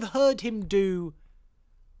I've heard him do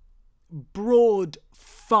broad,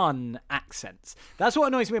 fun accents. That's what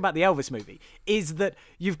annoys me about the Elvis movie, is that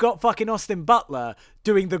you've got fucking Austin Butler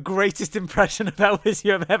doing the greatest impression of Elvis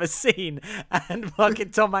you have ever seen, and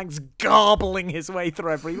fucking Tom Hanks garbling his way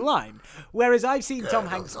through every line. Whereas I've seen Tom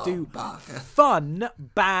Hanks do fun,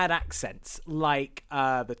 bad accents, like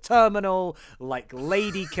The Terminal, like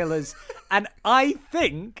Lady Killers, and I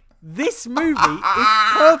think this movie is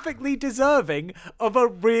perfectly deserving of a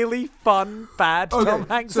really fun, bad Tom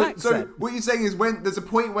Hanks accent. So what you're saying is, when there's a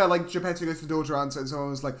point where like Geppetto goes to the door to answer, and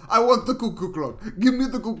someone was like, "I want the cuckoo clock. Give me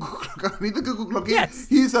the cuckoo clock. I need the cuckoo clock. Yes.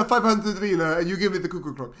 Here's a 500 reeler, and you give me the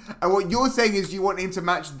cuckoo clock." And what you're saying is, you want him to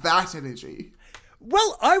match that energy.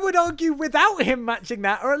 Well, I would argue without him matching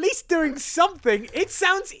that, or at least doing something, it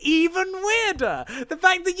sounds even weirder. The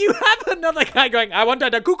fact that you have another guy going, "I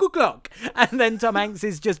wanted a cuckoo clock," and then Tom Hanks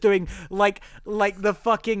is just doing like the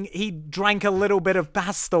fucking, he drank a little bit of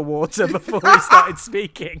pasta water before he started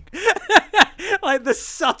speaking. Like the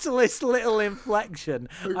subtlest little inflection.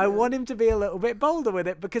 Okay. I want him to be a little bit bolder with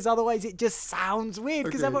it, because otherwise it just sounds weird.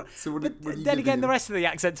 Because then again, the rest of the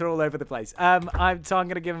accents are all over the place. So I'm going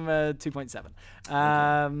to give him a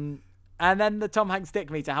 2.7. And then the Tom Hanks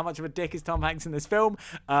dick meter. How much of a dick is Tom Hanks in this film?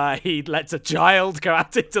 He lets a child go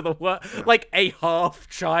out into the world, like a half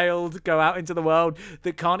child go out into the world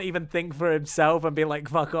that can't even think for himself and be like,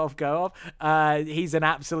 fuck off, go off. He's an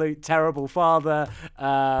absolute terrible father.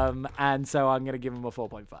 And so I'm going to give him a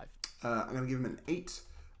 4.5. I'm going to give him an 8.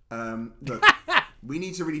 Look, we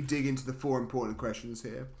need to really dig into the 4 important questions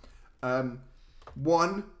here.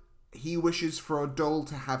 1, he wishes for a doll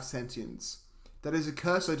to have sentience. That is a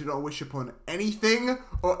curse I do not wish upon anything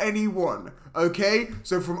or anyone, okay?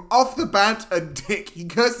 So from off the bat, a dick. He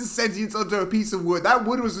curses sentience onto a piece of wood. That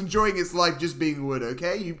wood was enjoying its life just being wood,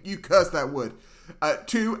 okay? You curse that wood.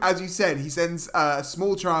 2, as you said, he sends a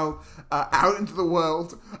small child out into the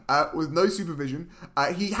world with no supervision.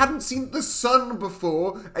 He hadn't seen the sun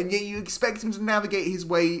before, and yet you expect him to navigate his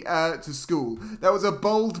way to school. That was a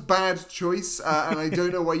bold, bad choice, and I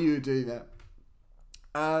don't know why you were doing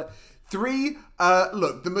that. 3,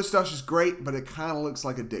 look, the moustache is great, but it kind of looks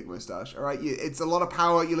like a dick moustache, all right? It's a lot of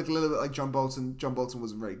power. You look a little bit like John Bolton. John Bolton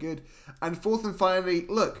wasn't very good. And 4th and finally,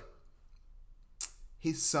 look,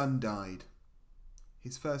 his son died.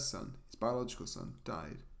 His first son, his biological son,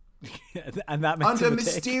 died. And that makes under him a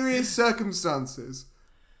mysterious circumstances.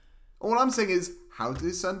 All I'm saying is, how did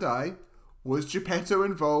his son die? Was Geppetto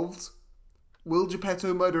involved? Will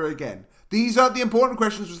Geppetto murder again? These are the important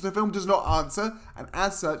questions which the film does not answer, and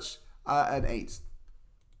as such, an 8.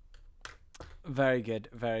 Very good,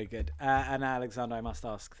 very good. And Alexander, I must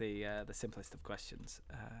ask the simplest of questions.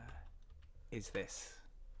 Is this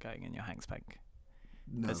going in your Hanks bank?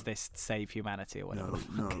 No. Does this save humanity or whatever?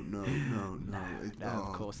 No,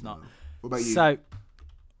 of course not. No. What about you? So,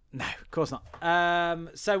 no, of course not.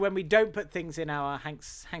 So when we don't put things in our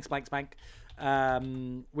Hanks Blanks bank,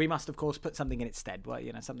 we must, of course, put something in its stead. Well,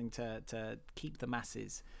 something to keep the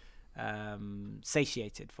masses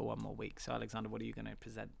satiated for one more week. So, Alexander, what are you going to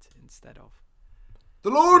present instead of? The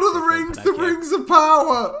Lord of the Rings, the Rings of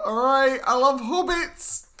Power. All right, I love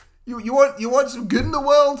hobbits. You want some good in the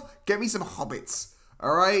world? Get me some hobbits.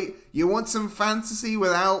 All right, you want some fantasy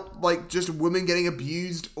without like just women getting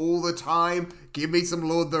abused all the time? Give me some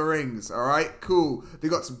Lord of the Rings. All right, cool. They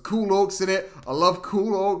got some cool orcs in it. I love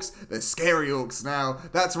cool orcs. They're scary orcs now.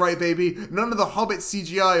 That's right, baby. None of the Hobbit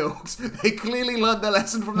CGI orcs. They clearly learned their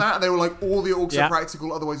lesson from that, and they were like, all the orcs are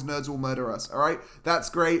practical. Otherwise, nerds will murder us. All right, that's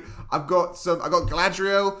great. I got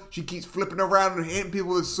Galadriel. She keeps flipping around and hitting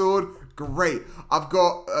people with a sword. Great. I've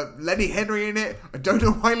got Lenny Henry in it. I don't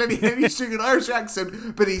know why Lenny Henry's doing an Irish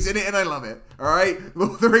accent, but he's in it and I love it. All right?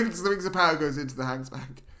 Lord of the Rings of Power goes into the Hanks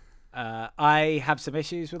bank. I have some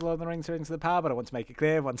issues with Lord of the Rings of the Power, but I want to make it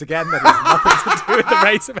clear once again that it has nothing to do with the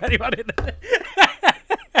race of anyone in there.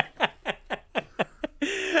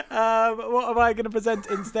 What am I going to present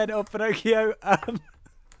instead of Pinocchio?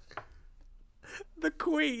 The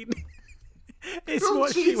Queen is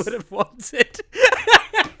what she would have wanted.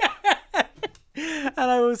 And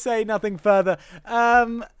I will say nothing further.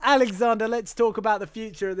 Alexander, let's talk about the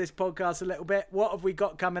future of this podcast a little bit. What have we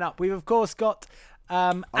got coming up? We've, of course, got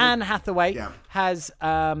Anne Hathaway has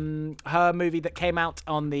her movie that came out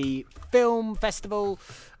on the film festival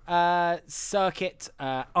circuit,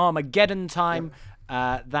 Armageddon Time.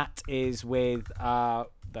 That is with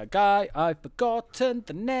the guy, I've forgotten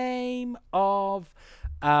the name of,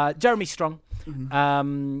 Jeremy Strong.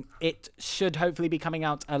 Mm-hmm. It should hopefully be coming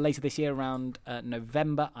out later this year around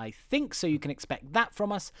November, I think, so you can expect that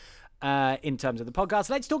from us. in terms of the podcast.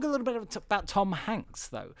 Let's talk a little bit about Tom Hanks,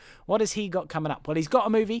 though. What has he got coming up? Well, he's got a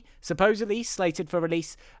movie supposedly slated for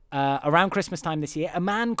release around Christmas time this year, A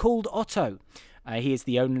Man Called Otto. He is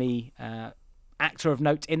the only actor of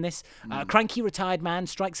note in this. A cranky retired man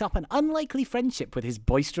strikes up an unlikely friendship with his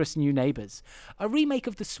boisterous new neighbours. A remake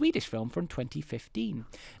of the Swedish film from 2015.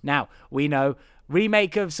 Now, we know,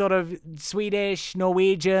 remake of sort of Swedish,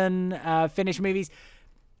 Norwegian, Finnish movies.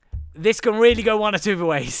 This can really go one or two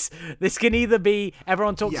ways. This can either be,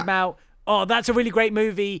 everyone talks about, oh, that's a really great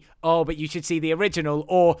movie, oh, but you should see the original,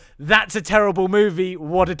 or that's a terrible movie,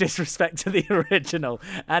 what a disrespect to the original.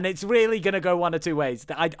 And it's really going to go one or two ways.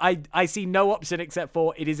 I see no option except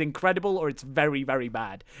for it is incredible or it's very, very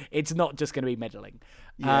bad. It's not just going to be middling.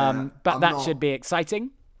 But that should be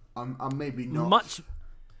exciting. I'm maybe not.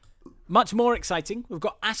 Much more exciting, we've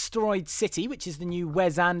got Asteroid City, which is the new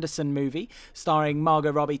Wes Anderson movie, starring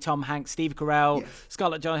Margot Robbie, Tom Hanks, Steve Carell,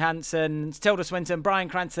 Scarlett Johansson, Tilda Swinton, Bryan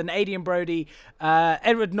Cranston, Adrien Brody,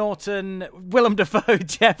 Edward Norton, Willem Dafoe,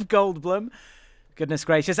 Jeff Goldblum, goodness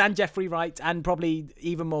gracious, and Jeffrey Wright, and probably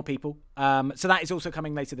even more people. So that is also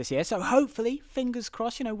coming later this year. So hopefully, fingers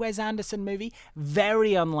crossed, Wes Anderson movie,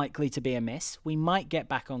 very unlikely to be a miss. We might get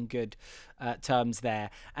back on good terms there.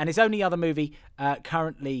 And his only other movie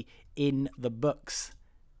currently in the books.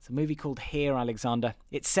 It's a movie called Here, Alexander.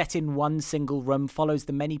 It's set in one single room, follows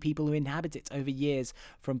the many people who inhabit it over years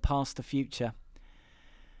from past to future.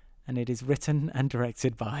 And it is written and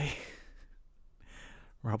directed by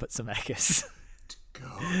Robert Zemeckis.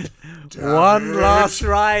 One last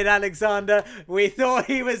ride, Alexander. We thought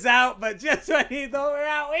he was out, but just when he thought we were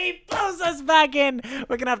out, he pulls us back in.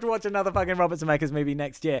 We're going to have to watch another fucking Robert Zemeckis movie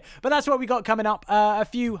next year. But that's what we got coming up. A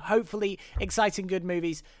few, hopefully, exciting good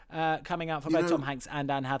movies coming out for both Tom Hanks and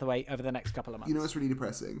Anne Hathaway over the next couple of months. You know what's really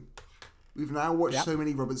depressing? We've now watched so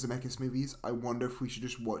many Robert Zemeckis movies. I wonder if we should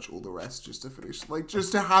just watch all the rest just to finish.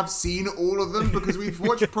 Just to have seen all of them, because we've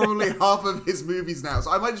watched probably half of his movies now. So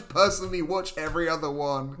I might just personally watch every other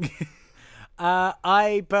one.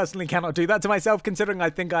 I personally cannot do that to myself, considering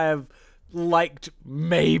I think I have liked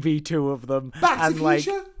maybe two of them. Back to the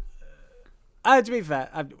Future? To be fair,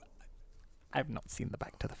 I've not seen the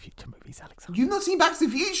Back to the Future movies, Alexander. You've not seen Back to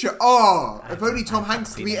the Future? Oh, if only Tom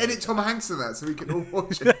Hanks. Can we edit Tom Hanks in that so we can all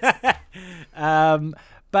watch it?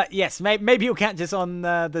 But yes, maybe you'll catch us on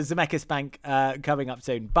the Zemeckis Bank coming up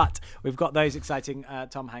soon. But we've got those exciting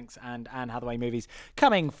Tom Hanks and Anne Hathaway movies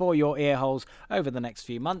coming for your ear holes over the next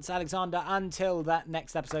few months. Alexander, until that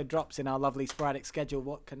next episode drops in our lovely sporadic schedule,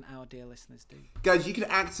 what can our dear listeners do? Guys, you can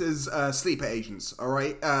act as sleeper agents, all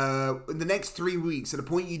right? In the next 3 weeks, at a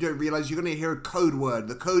point you don't realize, you're going to hear a code word.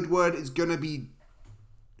 The code word is going to be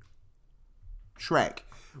Shrek.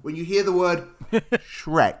 When you hear the word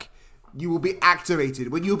Shrek, you will be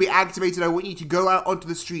activated. When you'll be activated, I want you to go out onto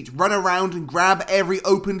the street, run around and grab every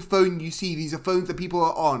open phone you see. These are phones that people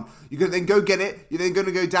are on. You're going to then go get it. You're then going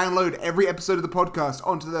to go download every episode of the podcast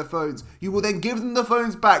onto their phones. You will then give them the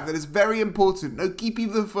phones back. That is very important. No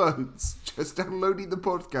keeping the phones. Just downloading the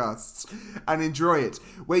podcasts and enjoy it.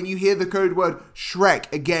 When you hear the code word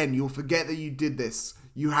Shrek, again, you'll forget that you did this.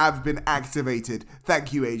 You have been activated.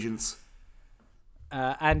 Thank you, agents.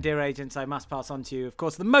 And dear agents, I must pass on to you, of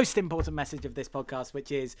course, the most important message of this podcast, which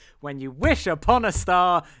is, when you wish upon a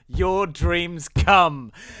star, your dreams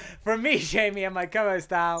come. From me, Jamie, and my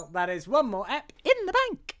co-host Al, that is one more app in the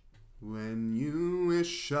bank. When you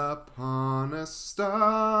wish upon a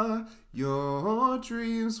star, your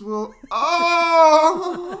dreams will...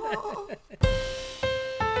 Oh!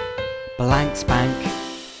 Blank Spank.